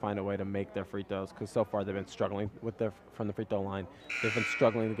 they gotta find a way to make their free throws. Because so far they've been struggling from the free throw line. They've been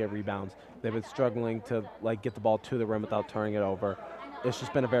struggling to get rebounds. They've been struggling to get the ball to the rim without turning it over. it's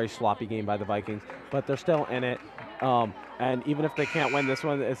just been a very sloppy game by the Vikings, but they're still in it. And even if they can't win this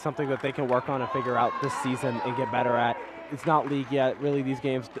one, it's something that they can work on and figure out this season and get better at. It's not league yet. Really, these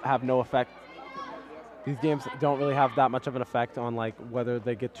games have no effect. These games don't really have that much of an effect on like whether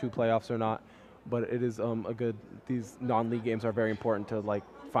they get to playoffs or not. But it is these non-league games are very important to like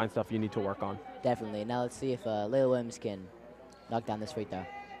find stuff you need to work on. Definitely. Now let's see if Layla Williams can knock down this free throw.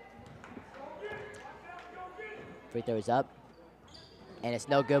 Free throw is up. And it's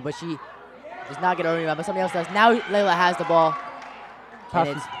no good, but she does not get a rebound, but somebody else does. Now Layla has the ball.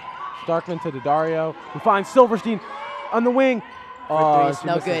 Passes Starkman to Dario, who finds Silverstein on the wing. Oh, it's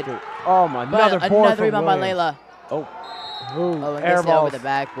no good. Oh, my, another rebound by Layla. Oh, and gets it over the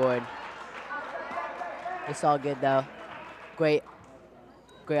backboard. It's all good, though. Great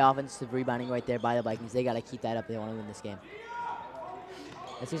offensive rebounding right there by the Vikings. They got to keep that up if they want to win this game.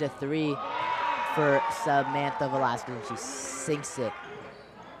 This is a 3 for Samantha Velasquez, and she sinks it.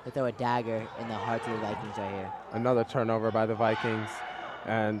 They throw a dagger in the heart of the Vikings right here. Another turnover by the Vikings,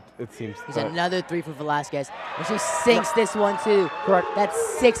 and it seems There's another 3 for Velasquez, and she sinks this one too. Correct.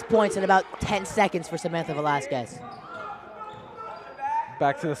 That's 6 points in about 10 seconds for Samantha Velasquez.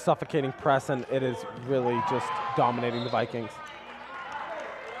 Back to the suffocating press, and it is really just dominating the Vikings.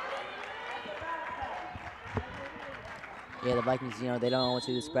 Yeah, the Vikings, they don't know what to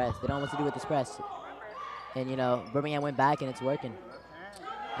do with this press. They don't know what to do with this press. And, Birmingham went back, and it's working.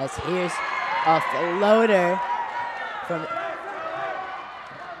 As here's a floater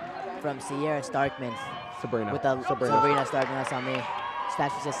from Sierra Starkman. Sabrina. With Sabrina Starkman, that's on me.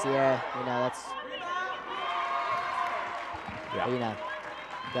 Statue says Sierra, that's... Yeah. But,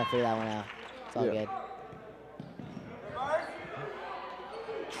 gotta figure that one out. It's all good.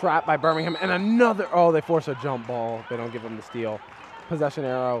 Trapped by Birmingham, and another, they force a jump ball. They don't give them the steal. Possession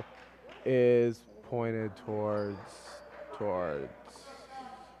arrow is pointed towards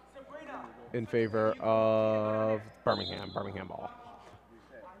in favor of Birmingham ball.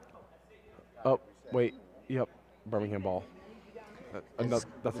 Oh, wait, yep, Birmingham ball.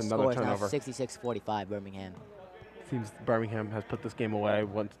 That's another turnover. 66-45 Birmingham. Seems Birmingham has put this game away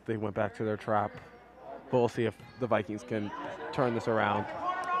once they went back to their trap. But we'll see if the Vikings can turn this around.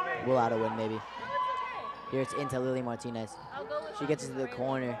 Will out a win, maybe. Here it's into Lily Martinez. She gets to the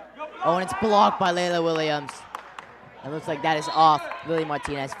corner. Oh, and it's blocked by Layla Williams. It looks like that is off. Lily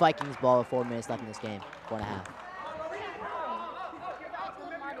Martinez, Vikings ball with 4 minutes left in this game. 4.5.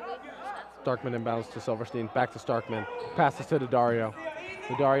 Starkman inbounds to Silverstein. Back to Starkman. Passes to Dario.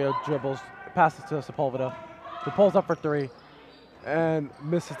 Dario dribbles. Passes to Sepulveda. Who pulls up for 3. And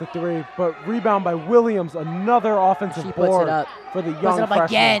misses the 3, but rebound by Williams, another offensive board for the young freshman.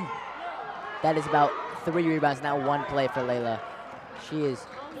 Again. That is about 3 rebounds, now 1 play for Layla. She is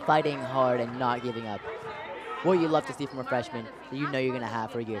fighting hard and not giving up. What you love to see from a freshman that you're going to have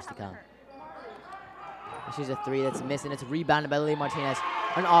for years to come. And she's a 3 that's missing. It's rebounded by Lily Martinez.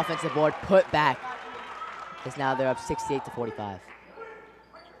 An offensive board put back. As now they're up 68-45.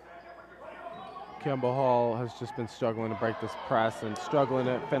 Campbell Hall has just been struggling to break this press and struggling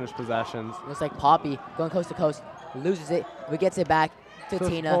to finish possessions. Looks like Poppy going coast to coast, loses it, but gets it back to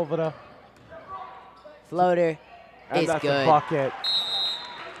Tina. Sepulveda. Floater and is that's good. A bucket.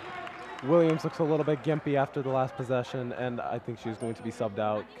 Williams looks a little bit gimpy after the last possession, and I think she's going to be subbed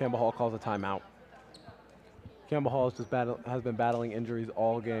out. Campbell Hall calls a timeout. Campbell Hall has been battling injuries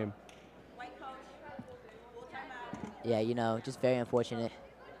all game. Yeah, just very unfortunate.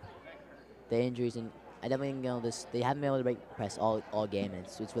 The injuries, and I definitely they haven't been able to break the press all game, and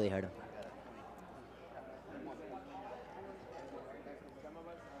it's really hurt them.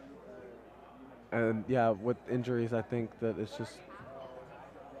 And yeah, with injuries, I think that it's just,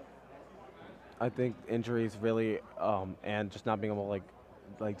 injuries really, and just not being able to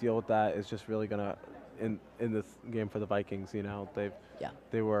like deal with that is just really gonna in this game for the Vikings.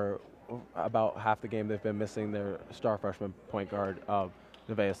 They were about half the game they've been missing their star freshman point guard.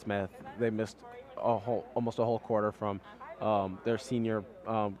 Nevaeh Smith. They missed almost a whole quarter from their senior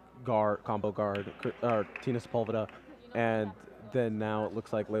combo guard, Tina Sepulveda, and then now it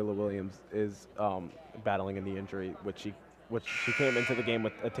looks like Layla Williams is battling a knee injury, which she came into the game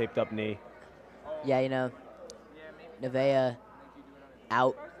with a taped up knee. Yeah, Nevaeh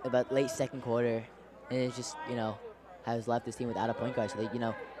out about late second quarter, and it's just has left this team without a point guard, so they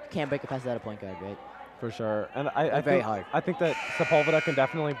can't break a press without a point guard, right? For sure, and I think that Sepulveda can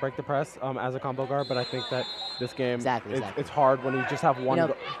definitely break the press as a combo guard, but I think that this game it's hard when you just have one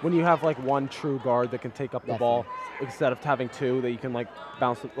when you have one true guard that can take up the ball instead of having 2 that you can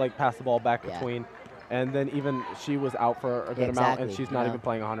pass the ball back between. And then even she was out for a good amount, and she's not even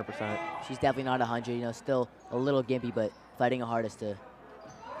playing 100%. She's definitely not 100. Still a little gimpy, but fighting her hardest to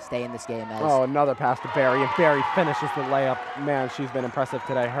stay in this game as. Oh, another pass to Barry, and Barry finishes the layup. Man, she's been impressive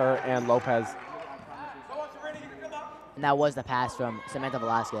today, her and Lopez. And that was the pass from Samantha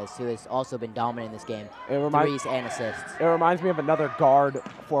Velasquez, who has also been dominant in this game. Threes and assists. It reminds me of another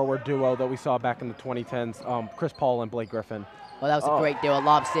guard-forward duo that we saw back in the 2010s, Chris Paul and Blake Griffin. Well, that was a great duo.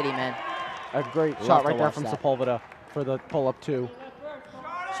 Lob City, man. A great shot right there from Sepulveda for the pull-up 2.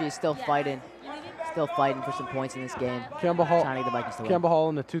 She's still fighting for some points in this game. Campbell Hall, trying to get the Vikings to Campbell Hall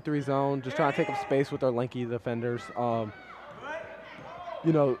in the 2-3 zone, just trying to take up space with their lanky defenders.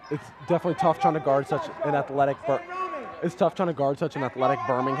 You know, it's definitely tough trying to guard such an athletic. It's tough trying to guard such an athletic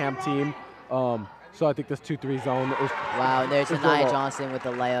Birmingham team. So I think this 2-3 zone is. Wow, and there's Nia Johnson with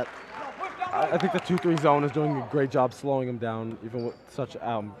the layup. I think the 2-3 zone is doing a great job slowing them down, even with such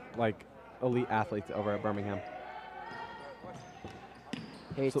like elite athletes over at Birmingham.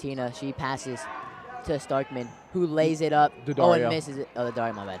 Here's Tina. She passes to Starkman, who lays it up. Daddario. And misses it. Oh,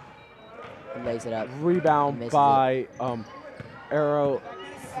 Daddario, my bad. Who lays it up. Rebound by Arrow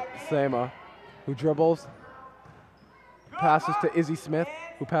Sama, who dribbles. Passes to Izzy Smith,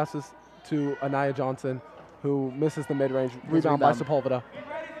 who passes to Anaya Johnson, who misses the mid-range. Rebound by Sepulveda.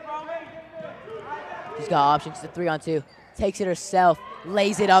 She's got options to 3-on-2. Takes it herself,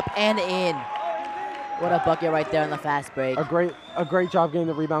 lays it up and in. What a bucket right there on the fast break. A great job getting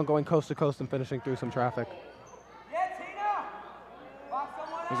the rebound, going coast to coast and finishing through some traffic.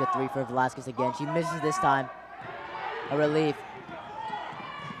 Here's a 3 for Velasquez again. She misses this time. A relief.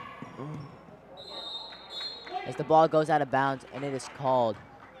 As the ball goes out of bounds, and it is called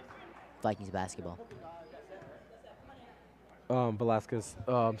Vikings basketball. Velasquez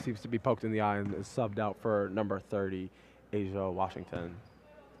seems to be poked in the eye and is subbed out for number 30, Asia Washington.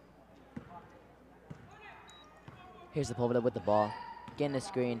 Here's the Sepulveda with the ball. Getting the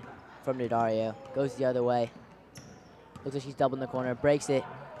screen from Daddario. Goes the other way. Looks like she's doubled in the corner. Breaks it.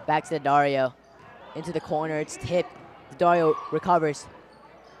 Back to Daddario. Into the corner. It's tipped. Daddario recovers.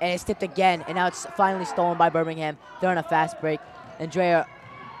 And it's tipped again. And now it's finally stolen by Birmingham. They're on a fast break. Andrea,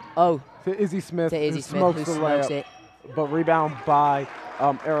 to Izzy Smith, who smokes it. But rebound by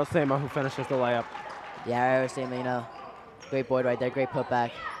Arosema, who finishes the layup. Yeah, Arosema, you know, great board right there. Great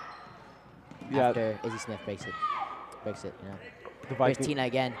putback. Yeah. After Izzy Smith breaks it, you know. Here's Tina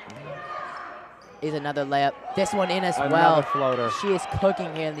again. Is another layup. This one in as Another well. Floater. She is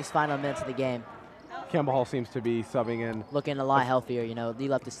cooking here in these final minutes of the game. Campbell Hall seems to be subbing in. Looking a lot healthier, you know. You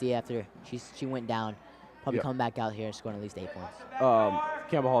love to see after she went down. Probably Yep. come back out here and scoring at least 8 points.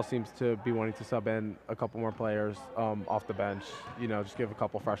 Campbell Hall seems to be wanting to sub in a couple more players off the bench. You know, just give a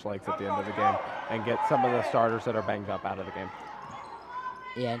couple fresh legs at the end of the game and get some of the starters that are banged up out of the game.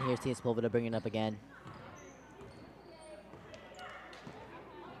 Yeah, and here's Tina Sepulveda bringing it up again.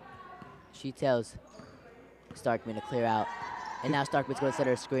 She tells Starkman to clear out. And now Starkman's going to set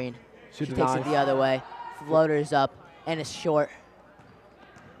her screen. She takes it the other way. Floaters up, and it's short.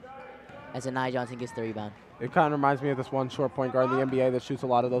 As Nia Johnson gets the rebound. It kind of reminds me of this one short point guard in the NBA that shoots a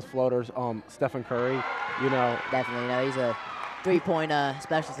lot of those floaters, Stephen Curry, you know. Definitely, you know, he's a three-point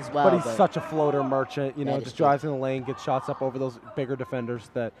specialist as well. But he's such a floater merchant, you know, just true. drives in the lane, gets shots up over those bigger defenders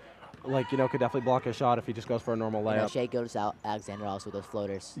that, like, you know, could definitely block a shot if he just goes for a normal layup. You know, Shea Gilgeous-Alexander also with those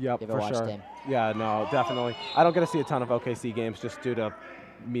floaters. Yep, you ever for watched sure. him? Yeah, no, definitely. I don't get to see a ton of OKC games just due to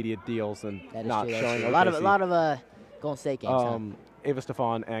media deals and not showing OKC. A lot of Golden State games, huh? Ava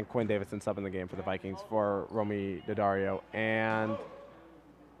Stefan and Quinn Davidson subbing the game for the Vikings for Romy Daddario and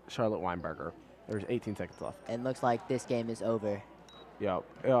Charlotte Weinberger. There's 18 seconds left. And looks like this game is over. Yeah,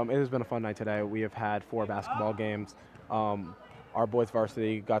 it has been a fun night today. We have had 4 basketball games. Our boys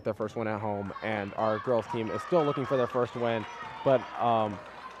varsity got their first win at home, and our girls team is still looking for their first win, but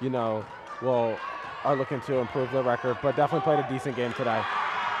you know, are looking to improve their record, but definitely played a decent game today.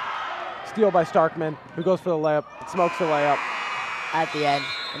 Steal by Starkman, who goes for the layup, smokes the layup. At the end,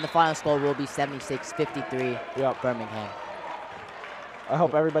 and the final score will be 76-53 Birmingham. I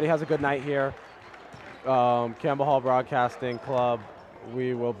hope everybody has a good night here. Campbell Hall Broadcasting Club,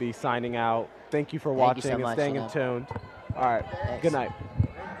 we will be signing out. Thank you for watching and staying tuned. All right, good night.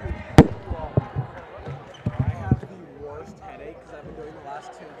 I have the worst headache because I've been doing the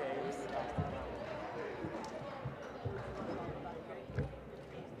last 2 games.